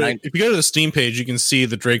to the Steam page, you can see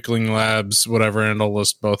the Drakeling Labs, whatever, and it'll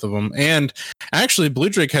list both of them. And actually, Blue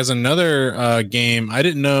Drake has another game. I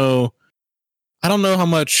didn't know I don't know how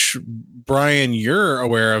much, Brian, you're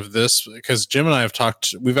aware of this, because Jim and I have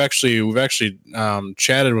talked. We've actually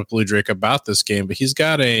chatted with Blue Drake about this game, but he's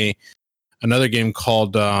got another game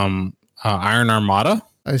called Iron Armada.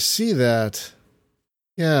 I see that.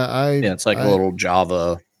 Yeah, it's like a little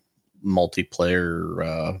Java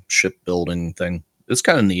multiplayer shipbuilding thing. It's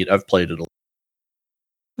kind of neat. I've played it a little.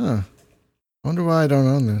 Huh. I wonder why I don't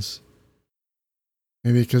own this.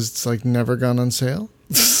 Maybe because it's like never gone on sale?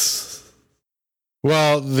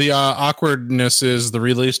 Well, the awkwardness is the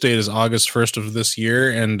release date is August 1st of this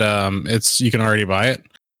year, and you can already buy it.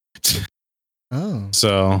 Oh.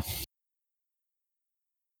 So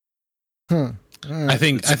right. I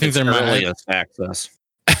think there might be access.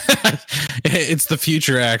 It's the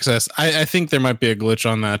future access. I think there might be a glitch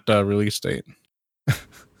on that release date.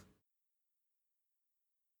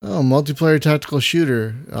 Oh, multiplayer tactical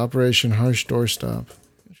shooter, Operation Harsh Doorstop.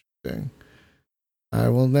 Interesting. I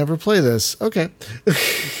will never play this. Okay.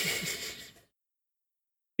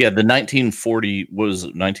 Yeah, the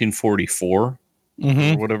 1944 or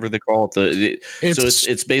whatever they call it.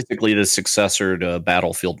 It's basically the successor to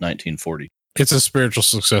Battlefield 1940. It's a spiritual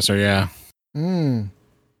successor, yeah.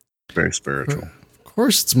 Very spiritual. Of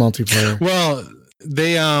course, it's multiplayer. Well,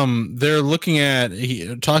 they're looking at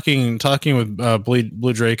talking with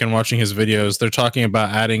Blue Drake and watching his videos. They're talking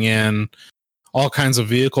about adding in all kinds of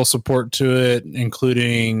vehicle support to it,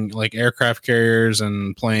 including like aircraft carriers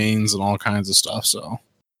and planes and all kinds of stuff. So,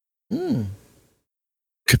 could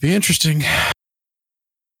be interesting.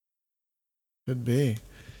 Could be.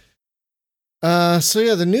 So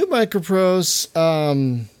yeah, the new MicroProse.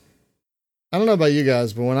 I don't know about you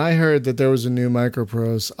guys, but when I heard that there was a new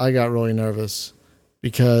MicroProse, I got really nervous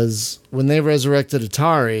because when they resurrected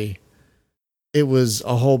Atari, it was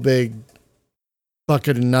a whole big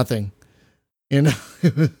bucket of nothing. You know,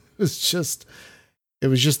 it was just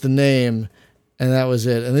the name, and that was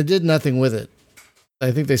it. And they did nothing with it.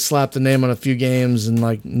 I think they slapped the name on a few games, and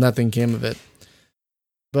like nothing came of it.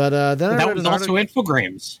 But then that was also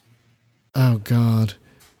Infogrames. Oh God!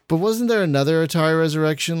 But wasn't there another Atari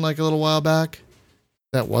Resurrection like a little while back?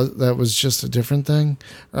 That was just a different thing.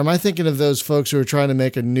 Or am I thinking of those folks who are trying to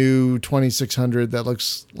make a new 2600 that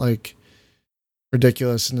looks like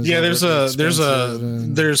ridiculous? And there's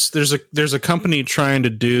a company trying to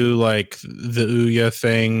do like the Ouya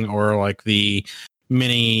thing or like the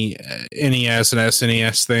mini NES and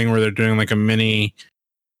SNES thing where they're doing like a mini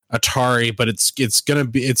Atari, but it's gonna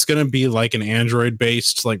be like an Android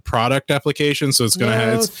based like product application. So it's gonna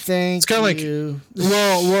have it's kind of like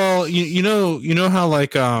well you know how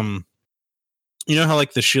like the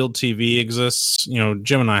Shield TV exists. You know,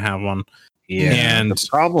 Jim and I have one. Yeah, and the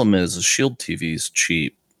problem is the Shield TV is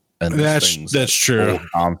cheap, and that's true.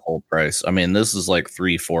 Console price. I mean, this is like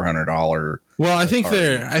 $300-$400. Well, I think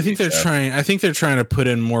they're trying to put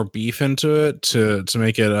in more beef into it to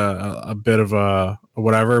make it a bit of a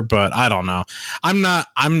whatever. But I don't know. I'm not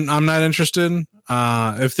interested.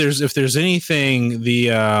 If there's anything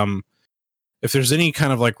if there's any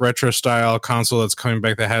kind of like retro style console that's coming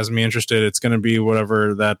back that has me interested, it's going to be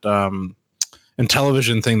whatever that and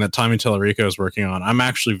television thing that Tommy Tallarico is working on. I'm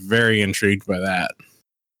actually very intrigued by that.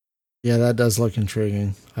 Yeah, that does look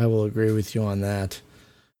intriguing. I will agree with you on that.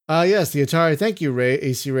 Yes, the Atari. Thank you,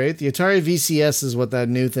 AC Ray. The Atari VCS is what that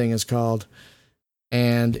new thing is called,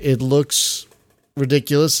 and it looks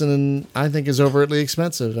ridiculous, and I think is overtly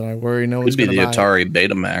expensive. And I worry no one's going to buy it. Could be the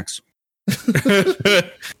Atari Betamax.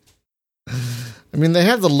 I mean, they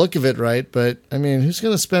have the look of it, right? But I mean, who's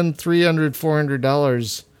going to spend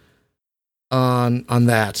 $300-$400 on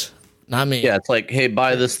that? Not me. Yeah, it's like, hey,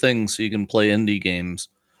 buy this thing so you can play indie games.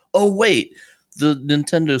 Oh wait, the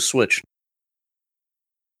Nintendo Switch.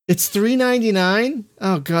 It's $399.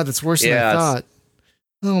 Oh God, that's worse than I thought.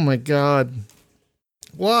 Oh my God,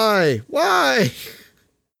 why?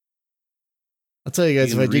 I'll tell you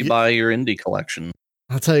guys if I do buy your indie collection.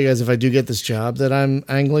 I'll tell you guys if I do get this job that I'm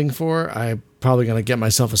angling for, I'm probably gonna get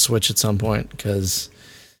myself a Switch at some point because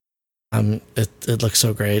it looks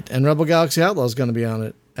so great, and Rebel Galaxy Outlaw is going to be on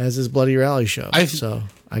it as his Bloody Rally show. I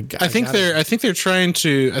think they're trying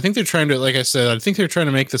to, like I said, I think they're trying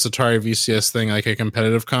to make this Atari VCS thing like a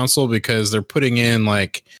competitive console because they're putting in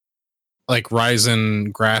like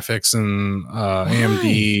Ryzen graphics and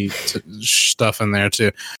AMD stuff in there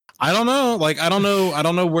too. I don't know. I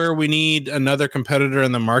don't know where we need another competitor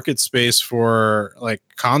in the market space for like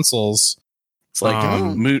consoles. It's like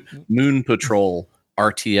Moon Patrol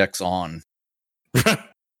RTX on.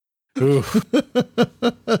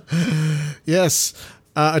 Yes,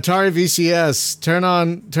 Atari VCS. Turn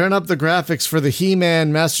up the graphics for the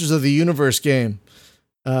He-Man Masters of the Universe game.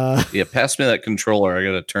 Yeah, pass me that controller. I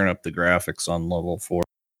got to turn up the graphics on level 4.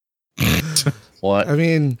 What? I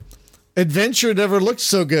mean, adventure never looked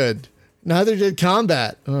so good. Neither did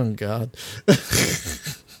combat. Oh God.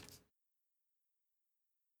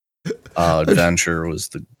 Adventure was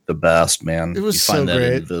the best, man. It was you find so that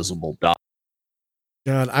great. invisible dot.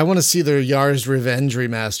 God, I want to see the Yar's Revenge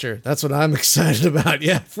remaster. That's what I'm excited about.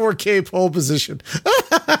 Yeah, 4K pole position.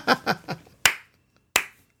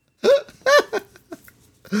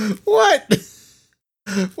 What?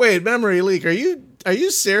 Wait, memory leak. Are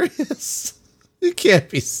you serious? You can't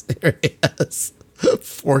be serious.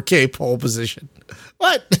 4K pole position.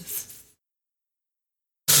 What?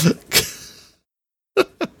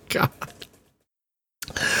 God.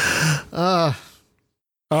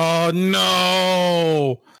 Oh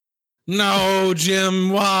no. No, Jim,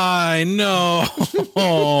 why? No.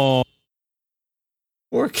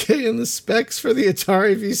 4K in the specs for the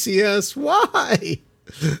Atari VCS. Why?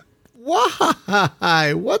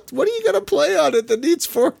 Why? What are you gonna play on it that needs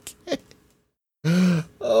 4K?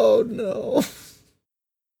 Oh no.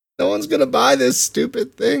 No one's gonna buy this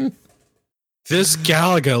stupid thing. This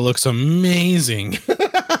Galaga looks amazing.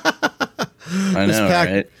 I know,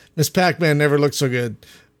 right? Miss Pac-Man never looked so good.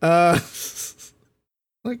 Like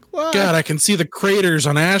what? God, I can see the craters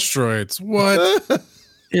on asteroids. What?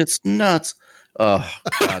 It's nuts. Oh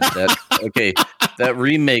God, that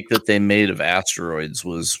remake that they made of Asteroids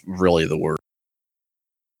was really the worst.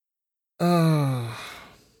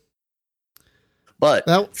 But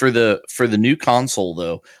for the new console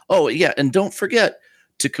though, oh yeah, and don't forget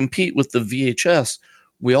to compete with the VHS,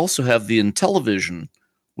 we also have the Intellivision,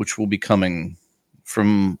 which will be coming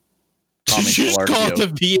from Tommy Call it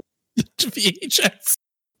the VHS.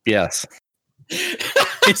 Yes.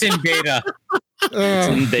 It's in beta. It's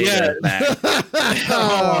in beta, Matt.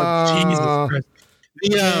 Oh, Jesus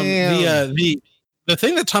Christ. The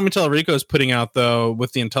thing that Tommy Tallarico is putting out though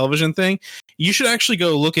with the Intellivision thing, you should actually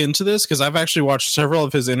go look into this because I've actually watched several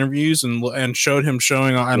of his interviews and showed him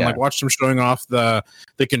showing off and watched him showing off the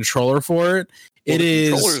controller for it. Well, the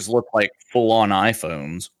controllers look like full on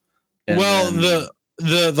iPhones. The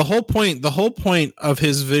whole point of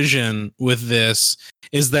his vision with this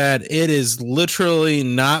is that it is literally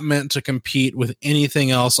not meant to compete with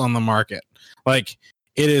anything else on the market. Like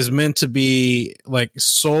it is meant to be like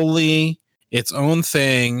solely its own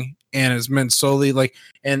thing, and it's meant solely like,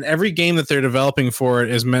 and every game that they're developing for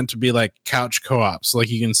it is meant to be like couch co-ops. Like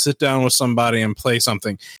you can sit down with somebody and play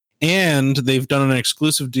something. And they've done an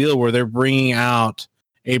exclusive deal where they're bringing out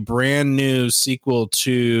a brand new sequel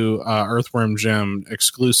to Earthworm Jim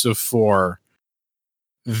exclusive for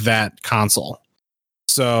that console.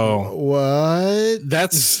 So what?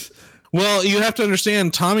 That's well, you have to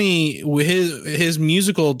understand Tommy, his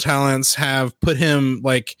musical talents have put him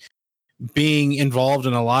like being involved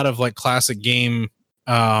in a lot of like classic games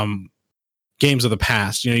of the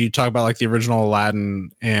past. You know, you talk about like the original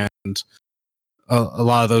Aladdin and a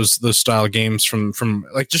lot of those style games from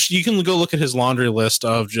like, just you can go look at his laundry list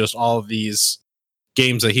of just all of these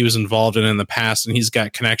games that he was involved in the past, and he's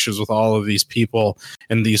got connections with all of these people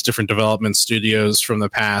and these different development studios from the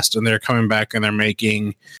past, and they're coming back and they're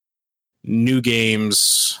making new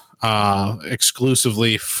games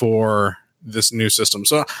exclusively for this new system.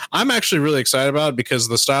 So I'm actually really excited about it because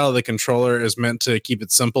the style of the controller is meant to keep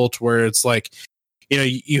it simple to where it's like, you know,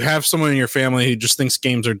 you have someone in your family who just thinks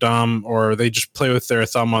games are dumb or they just play with their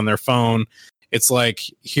thumb on their phone. It's like,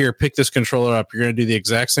 here, pick this controller up. You're going to do the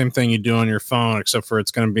exact same thing you do on your phone, except for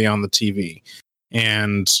it's going to be on the TV,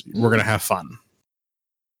 and we're going to have fun.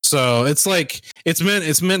 So it's like it's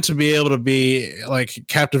meant to be able to be like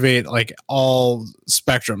captivate like all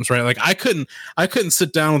spectrums, right? Like I couldn't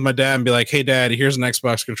sit down with my dad and be like, "Hey, Dad, here's an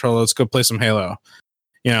Xbox controller. Let's go play some Halo."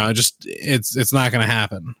 You know, it's not going to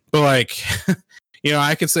happen. But like, you know,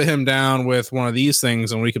 I could sit him down with one of these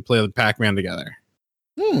things and we could play the Pac-Man together.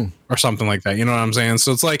 Or something like that. You know what I'm saying?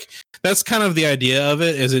 So it's like, that's kind of the idea of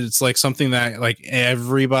it, is it's like something that like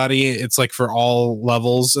everybody, it's like for all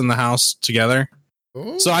levels in the house together.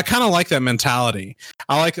 Ooh. So I kind of like that mentality.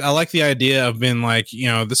 I like the idea of being like, you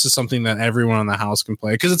know, this is something that everyone in the house can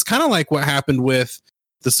play. Because it's kind of like what happened with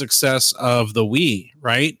the success of the Wii,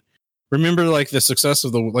 right? Remember, like the success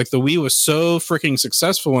of the Wii was so freaking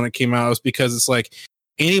successful when it came out. It was because it's like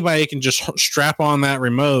anybody can just strap on that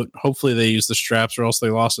remote. Hopefully they use the straps or else they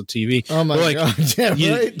lost the TV. Oh my God.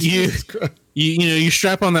 Yeah, right. You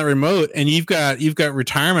strap on that remote and you've got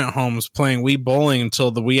retirement homes playing Wii bowling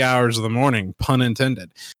until the wee hours of the morning, pun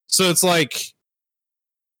intended. So it's like,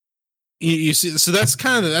 you see, so that's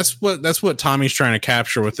kind of, that's what Tommy's trying to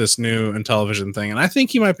capture with this new Intellivision thing. And I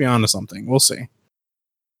think he might be onto something. We'll see.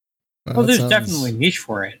 Well, there's definitely niche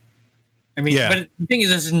for it. I mean, but the thing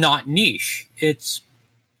is, it's not niche.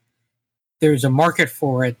 There's a market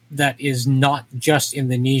for it that is not just in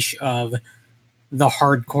the niche of the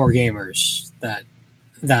hardcore gamers that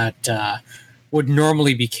would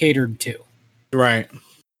normally be catered to. Right.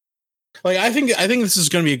 Like I think this is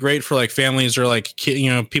going to be great for like families or like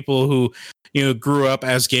people who grew up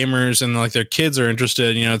as gamers and like their kids are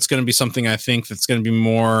interested. It's going to be something I think that's going to be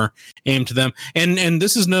more aimed to them. And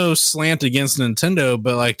this is no slant against Nintendo,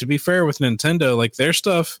 but like to be fair with Nintendo, like their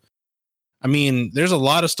stuff. I mean, there's a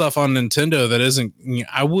lot of stuff on Nintendo that isn't.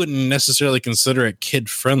 I wouldn't necessarily consider it kid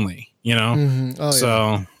friendly. Mm-hmm. Oh, so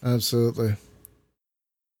yeah. Absolutely.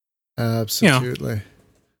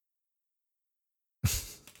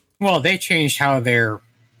 Well, they changed how they're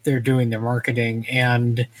doing their marketing,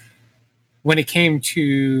 and when it came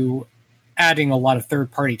to adding a lot of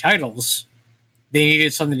third-party titles, they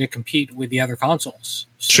needed something to compete with the other consoles.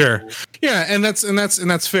 So, sure, yeah, and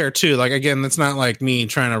that's fair too. Like again, that's not like me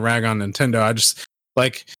trying to rag on Nintendo. I just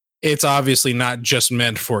like it's obviously not just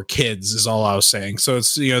meant for kids, is all I was saying. So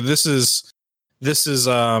it's this is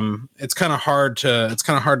it's kind of hard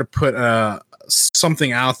to put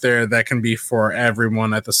something out there that can be for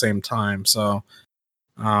everyone at the same time. So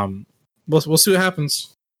we'll see what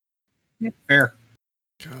happens. Yeah, fair.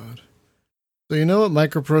 God. So you know what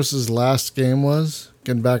MicroProse's last game was?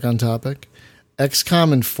 Getting back on topic.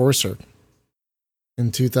 XCOM Enforcer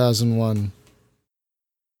in 2001.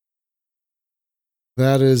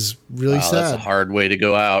 That is really sad. That's a hard way to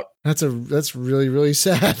go out. That's really, really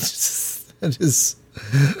sad. That is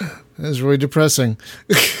really depressing.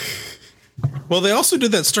 Well, they also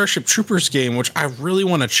did that Starship Troopers game, which I really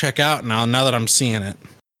want to check out now that I'm seeing it.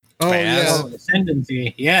 Oh yeah,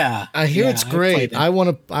 Ascendancy. Yeah, I hear it's great. I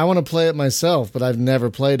want to play it myself, but I've never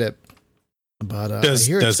played it. But does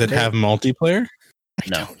it have multiplayer? I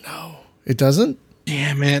don't know. It doesn't.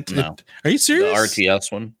 Damn it! No. Are you serious? The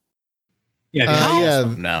RTS one.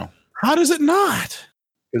 Yeah. No. How does it not?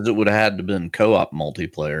 Because it would have had to been co-op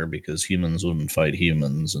multiplayer because humans wouldn't fight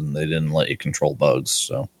humans and they didn't let you control bugs.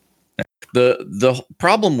 So the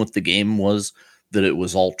problem with the game was that it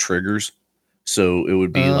was all triggers. So it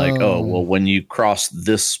would be like, oh, well, when you cross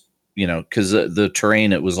this, because the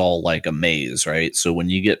terrain, it was all like a maze, right? So when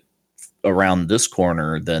you get around this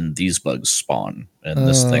corner, then these bugs spawn and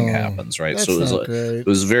this thing happens, right? So it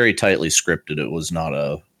was very tightly scripted. It was not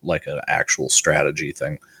an actual strategy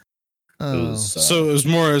thing. So it was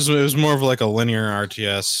more of like a linear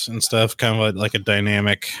RTS and stuff, kind of like a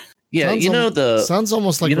dynamic. Yeah, sounds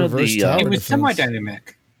almost like reverse tower it was defense.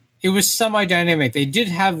 semi-dynamic. It was semi-dynamic. They did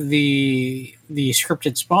have the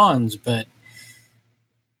scripted spawns, but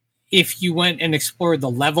if you went and explored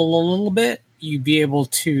the level a little bit, you'd be able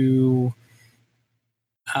to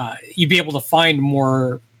find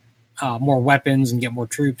more weapons and get more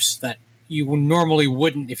troops that you normally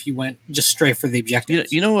wouldn't if you went just straight for the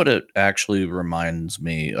objectives. You know what it actually reminds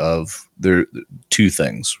me of? There two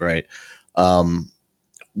things, right?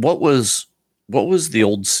 What was the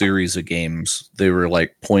old series of games? They were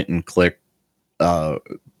like point and click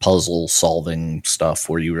puzzle solving stuff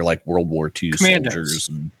where you were like World War II soldiers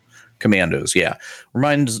and Commandos. Yeah.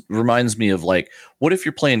 Reminds me of like, what if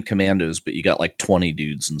you're playing Commandos, but you got like 20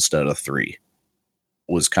 dudes instead of 3?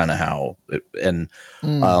 Was kind of how it, and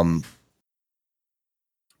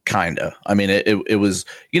kinda. I mean, it was,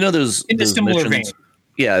 those similar missions. Vein.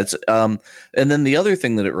 Yeah, it's and then the other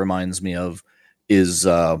thing that it reminds me of is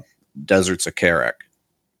Deserts of Karak,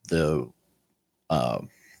 the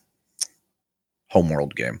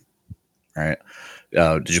Homeworld game. Right?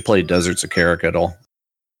 Did you play Deserts of Karak at all?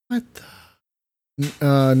 What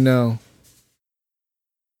the? No.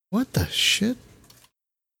 What the shit?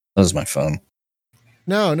 That was my phone.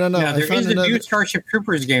 No. Yeah, there is a new Starship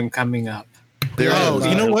Troopers game coming up. You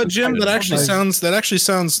know what, Jim? That actually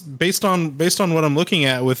sounds based on what I'm looking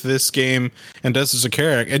at with this game and Deserts of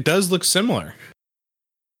Karak, it does look similar.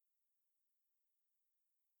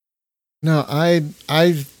 No,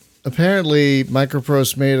 I've apparently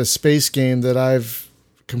MicroProse made a space game that I've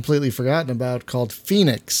completely forgotten about called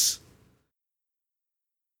Phoenix.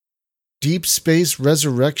 Deep Space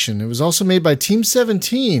Resurrection. It was also made by Team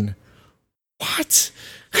 17. What?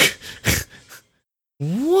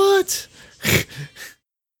 What?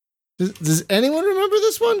 Does anyone remember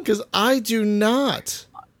this one? Because I do not.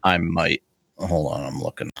 I might. Hold on, I'm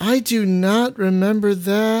looking. I do not remember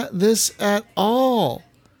this at all.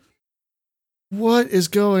 What is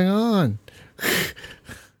going on?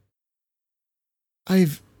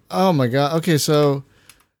 Oh my god. Okay, so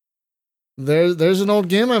there's an old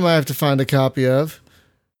game I might have to find a copy of.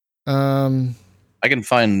 I can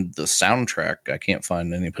find the soundtrack. I can't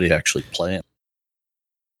find anybody actually playing.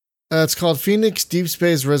 It's called Phoenix Deep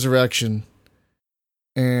Space Resurrection.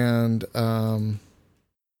 And, oh,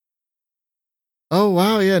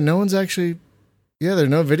 wow. Yeah, no one's actually... Yeah, there are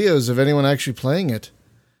no videos of anyone actually playing it.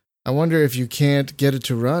 I wonder if you can't get it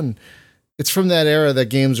to run. It's from that era that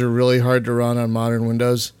games are really hard to run on modern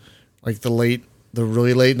Windows. Like the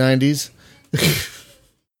really late 90s.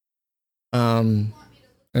 And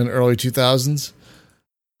early 2000s.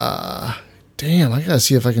 Damn, I gotta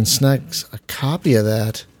see if I can snag a copy of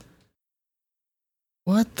that.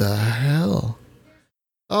 What the hell?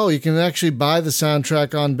 Oh, you can actually buy the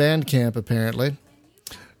soundtrack on Bandcamp, apparently.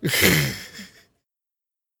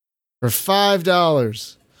 For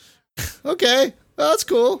 $5. Okay, well, that's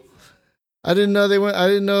cool. I didn't know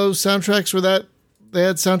soundtracks were that. They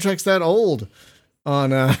had soundtracks that old on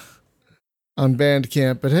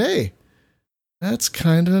Bandcamp. But hey, that's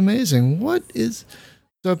kind of amazing. What is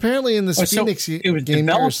so apparently in this Phoenix it was game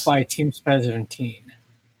developed by Team 17.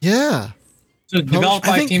 Yeah. So developed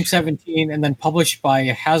by Team 17 and then published by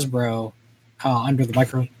Hasbro under the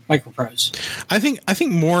MicroProse. I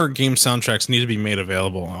think more game soundtracks need to be made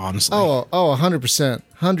available, honestly. 100%.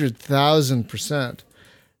 100,000%.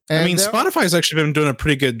 I mean, Spotify's actually been doing a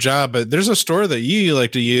pretty good job, but there's a store that you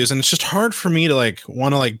like to use, and it's just hard for me to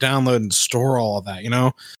want to download and store all of that, you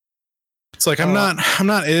know? It's like I'm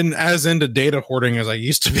not as into data hoarding as I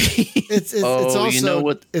used to be. It's also, you know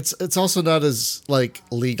what? It's also not as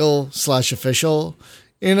legal / official,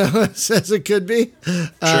 you know, as it could be.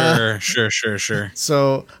 Sure.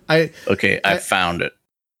 So I found it.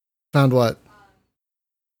 Found what?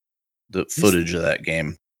 The footage of that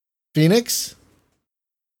game. Phoenix?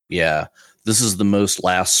 Yeah. This is the most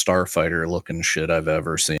Last Starfighter looking shit I've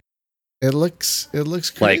ever seen. It looks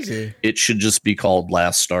crazy. It should just be called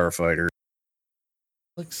Last Starfighter.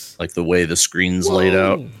 Looks like the way the screen's laid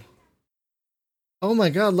out. Oh my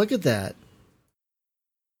god, look at that.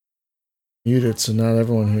 Mute it so not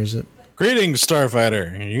everyone hears it. Greetings,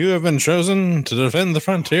 Starfighter. You have been chosen to defend the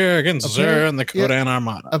frontier against Zera and the Kodan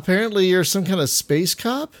Armada. Apparently you're some kind of space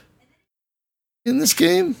cop in this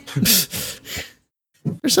game?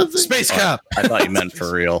 Or something? Space cop. I thought you meant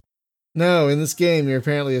for real. No, in this game you're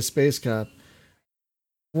apparently a space cop.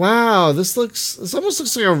 Wow, this almost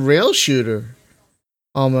looks like a rail shooter.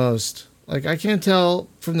 Almost. Like I can't tell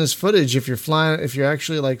from this footage if you're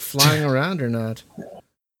actually flying around or not.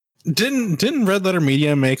 Didn't Red Letter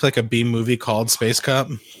Media make a B movie called Space Cop?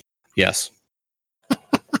 Yes.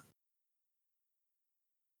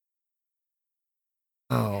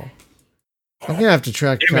 Oh. I'm gonna have to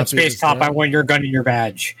track a copy Space Cop, I want your gun and your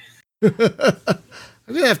badge. I'm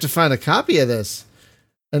gonna have to find a copy of this.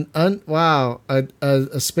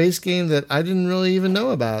 A space game that I didn't really even know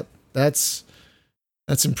about. That's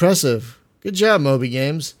impressive. Good job, Moby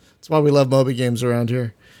Games. That's why we love Moby Games around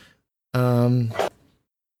here.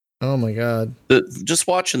 Oh my god. Just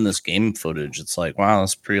watching this game footage, it's like, wow,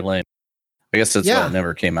 that's pretty lame. I guess that's why it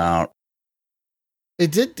never came out.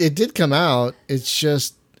 It did come out. It's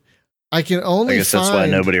just I guess that's why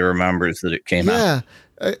nobody remembers that it came out.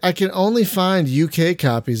 Yeah. I can only find UK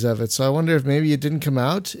copies of it, so I wonder if maybe it didn't come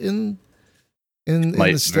out in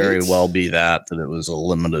might the States. Very well be that it was a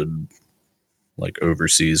limited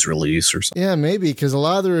overseas release or something. Yeah, maybe, because a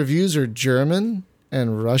lot of the reviews are German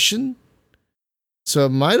and Russian. So it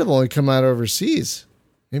might have only come out overseas.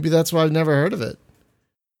 Maybe that's why I've never heard of it.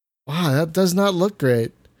 Wow, that does not look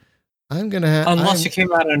great. Unless it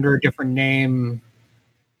came out under a different name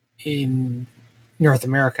in North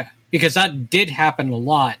America. Because that did happen a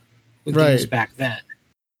lot with games back then.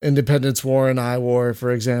 Independence War and I War,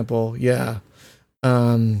 for example. Yeah.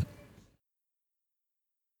 Wow,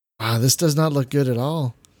 this does not look good at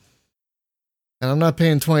all. And I'm not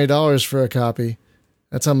paying $20 for a copy.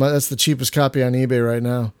 That's the cheapest copy on eBay right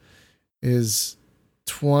now. Is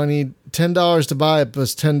 $10 to buy it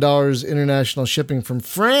plus $10 international shipping from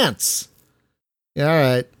France. Yeah, all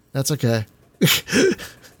right. That's okay.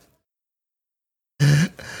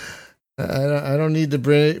 I don't need to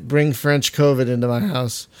bring French COVID into my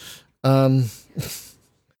house. You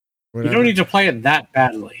don't need to play it that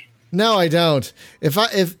badly. No, I don't. If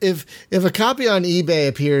a copy on eBay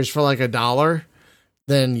appears for $1,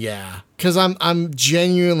 then yeah, because I'm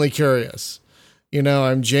genuinely curious.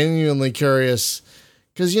 I'm genuinely curious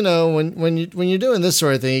because when you're doing this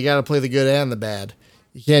sort of thing, you got to play the good and the bad.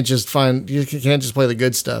 You can't just play the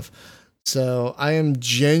good stuff. So I am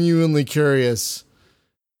genuinely curious.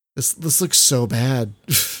 This looks so bad.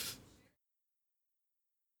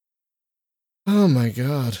 Oh my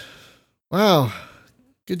god! Wow,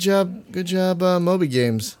 good job, Moby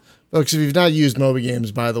Games. Folks, if you've not used Moby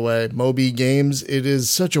Games, by the way, Moby Games, it is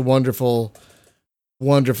such a wonderful,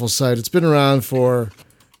 wonderful site. It's been around for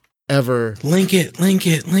ever. Link it.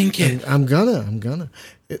 And I'm gonna.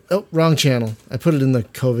 Wrong channel. I put it in the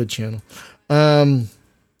COVID channel.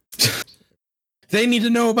 They need to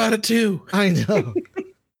know about it too. I know.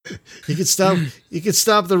 You could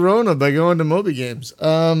stop the Rona by going to Moby Games.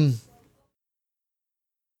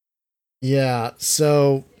 Yeah,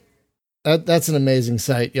 so that's an amazing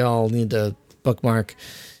site. Y'all need to bookmark.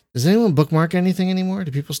 Does anyone bookmark anything anymore?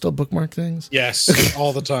 Do people still bookmark things? Yes,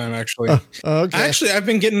 all the time, actually. Okay. Actually, I've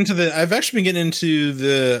actually been getting into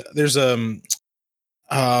the. There's a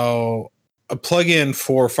plugin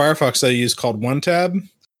for Firefox that I use called OneTab.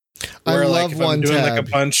 I love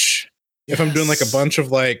OneTab. If I'm doing like a bunch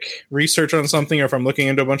of like research on something, or if I'm looking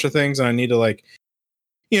into a bunch of things and I need to like,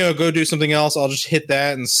 go do something else, I'll just hit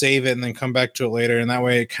that and save it and then come back to it later. And that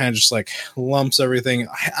way it kind of just like lumps everything.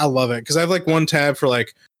 I love it because I have like one tab for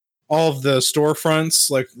like all of the storefronts,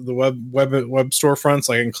 like the web storefronts.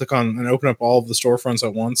 Like I can click on and open up all of the storefronts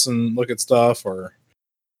at once and look at stuff. Or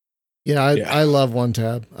I love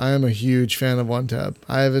OneTab. I am a huge fan of OneTab.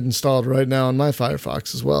 I have it installed right now on my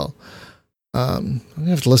Firefox as well. I'm gonna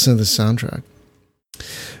have to listen to this soundtrack.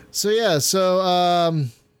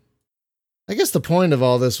 I guess the point of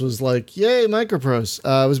all this was like, yay, MicroProse.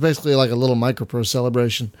 It was basically like a little MicroProse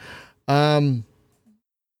celebration. But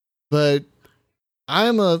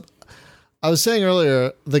I was saying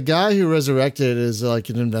earlier, the guy who resurrected is like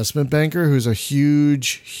an investment banker who's a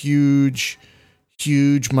huge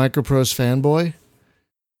MicroProse fanboy.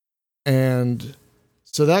 And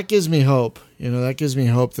so that gives me hope. That gives me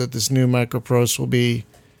hope that this new MicroProse will be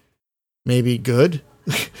maybe good.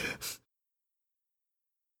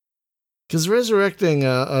 Because resurrecting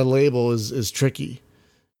a label is tricky.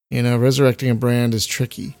 Resurrecting a brand is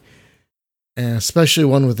tricky. And especially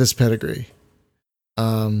one with this pedigree.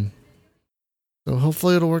 So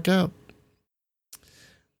hopefully it'll work out.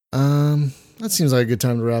 That seems like a good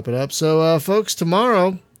time to wrap it up. So, folks,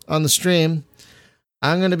 tomorrow on the stream,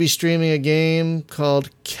 I'm going to be streaming a game called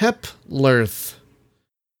Keplerth.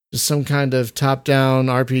 Just some kind of top-down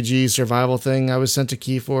RPG survival thing I was sent a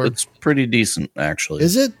key for. It's pretty decent, actually.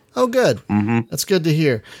 Is it? Oh, good. Mm-hmm. That's good to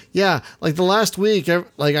hear. Yeah, like the last week, I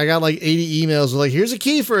got like 80 emails with like, here's a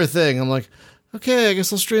key for a thing. I'm like, okay, I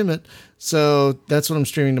guess I'll stream it. So that's what I'm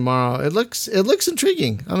streaming tomorrow. It looks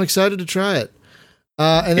intriguing. I'm excited to try it.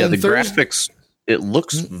 And then graphics, it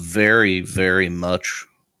looks very, very much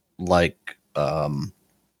like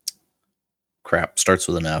starts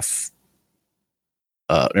with an F.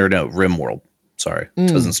 RimWorld. Sorry,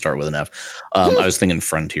 doesn't start with an F. I was thinking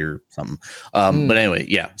Frontier something. But anyway,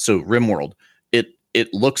 yeah. So RimWorld,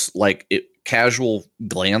 it looks like casual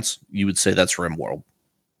glance, you would say that's RimWorld.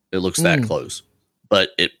 It looks that close, but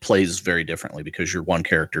it plays very differently because you're one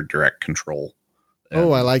character direct control.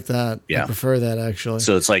 Oh, I like that. Yeah. I prefer that actually.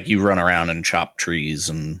 So it's like you run around and chop trees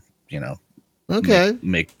and, okay,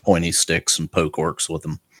 make pointy sticks and poke orcs with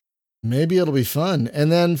them. Maybe it'll be fun. And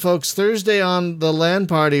then, folks, Thursday on the LAN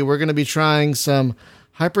party, we're going to be trying some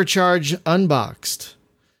Hypercharge Unboxed.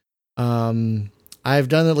 I've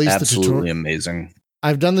done at least the tutorial. Absolutely amazing.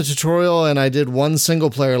 I've done the tutorial and I did one single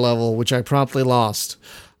player level, which I promptly lost.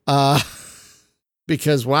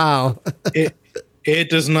 Because wow. It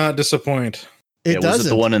does not disappoint. It doesn't. Was it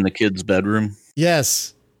the one in the kid's bedroom?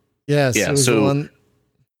 Yes. Yeah. So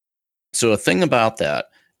a thing about that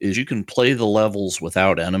is you can play the levels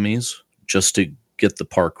without enemies just to get the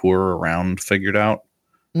parkour around figured out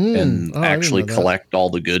and actually collect all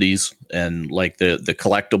the goodies and like the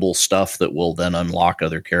collectible stuff that will then unlock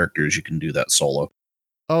other characters. You can do that solo.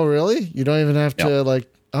 Oh, really? You don't even have to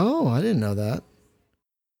I didn't know that.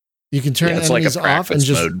 You can turn enemies off and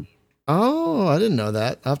just mode. Oh, I didn't know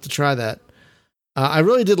that. I'll have to try that. I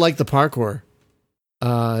really did like the parkour.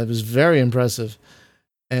 It was very impressive.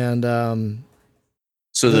 And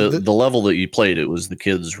so the level that you played, it was the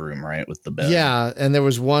kids' room, right, with the bed. Yeah, and there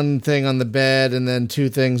was one thing on the bed, and then two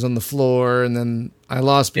things on the floor, and then I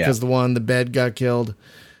lost because the bed got killed.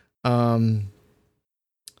 Because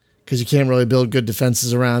you can't really build good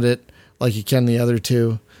defenses around it like you can the other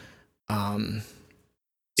two. Pro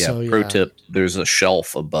tip: there's a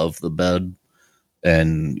shelf above the bed,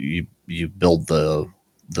 and you build the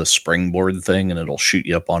springboard thing, and it'll shoot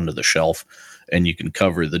you up onto the shelf, and you can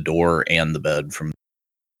cover the door and the bed from.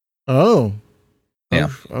 Oh, yeah.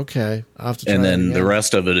 Okay. I'll have to try and then that the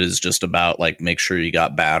rest of it is just about like make sure you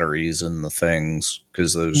got batteries in the things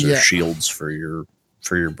because those are shields for your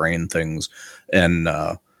brain things, and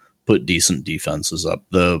put decent defenses up.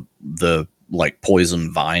 The like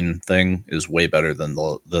poison vine thing is way better than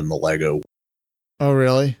the Lego. Oh,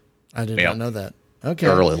 really? I did Yeah. not know that. Okay.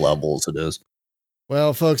 Early levels it is.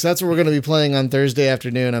 Well, folks, that's what we're going to be playing on Thursday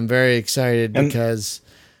afternoon. I'm very excited because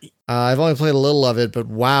I've only played a little of it, but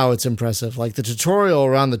wow, it's impressive. Like the tutorial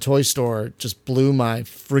around the toy store just blew my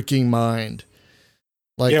freaking mind.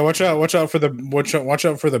 Like, yeah, watch out for the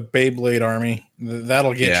Beyblade army.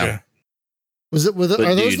 That'll get you.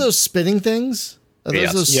 Are those spinning things? Are those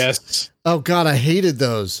Yes. those? Yes. Oh God, I hated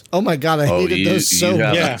those. Oh my God, I hated those so you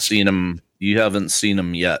much. haven't seen them. You haven't seen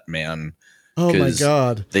them yet, man. Oh my 'Cause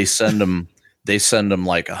God. They send them. They send them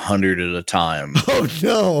like 100 at a time. Oh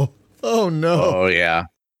no. Oh no. Oh yeah.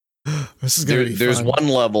 This is gonna be There's fun. one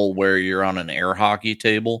level where you're on an air hockey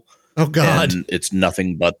table. Oh God. And it's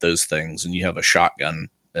nothing but those things, and you have a shotgun.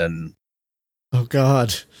 And Oh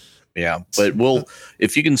God. yeah, but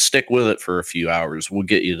if you can stick with it for a few hours, we'll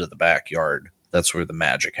get you to the backyard. That's where the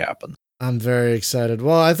magic happens. I'm very excited.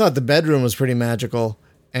 Well, I thought the bedroom was pretty magical,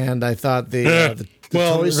 and I thought the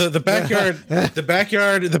toys. the backyard, the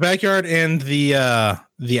backyard, and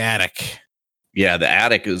the attic. Yeah, the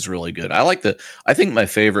attic is really good. I think my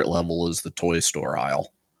favorite level is the toy store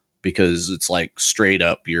aisle because it's like straight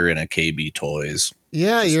up you're in a KB Toys.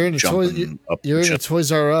 Yeah, you're in a toys. You're in a Toys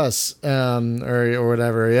R Us, or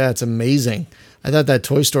whatever. Yeah, it's amazing. I thought that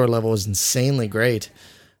toy store level was insanely great.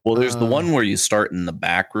 Well, there's the one where you start in the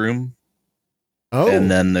back room. Oh, and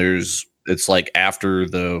then it's like after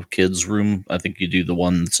the kids room. I think you do the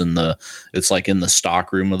one that's it's like in the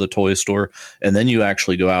stock room of the toy store. And then you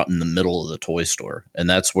actually go out in the middle of the toy store. And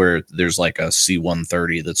that's where there's like a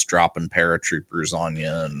C-130 that's dropping paratroopers on you.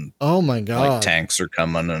 And oh my God, like tanks are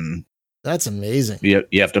coming, and that's amazing. you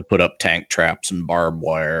have to put up tank traps and barbed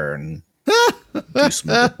wire and do some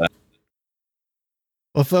other things.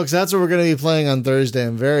 Well, folks, that's what we're going to be playing on Thursday.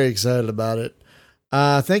 I'm very excited about it.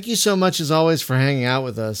 Thank you so much, as always, for hanging out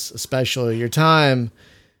with us, especially. Your time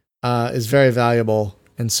is very valuable,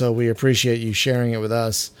 and so we appreciate you sharing it with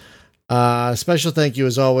us. Special thank you,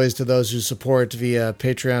 as always, to those who support via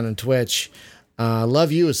Patreon and Twitch.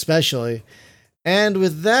 Love you especially. And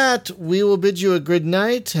with that, we will bid you a good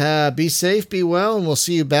night. Be safe, be well, and we'll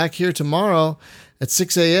see you back here tomorrow at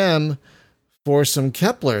 6 a.m. for some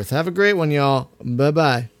Kepler. Have a great one, y'all.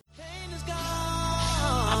 Bye-bye.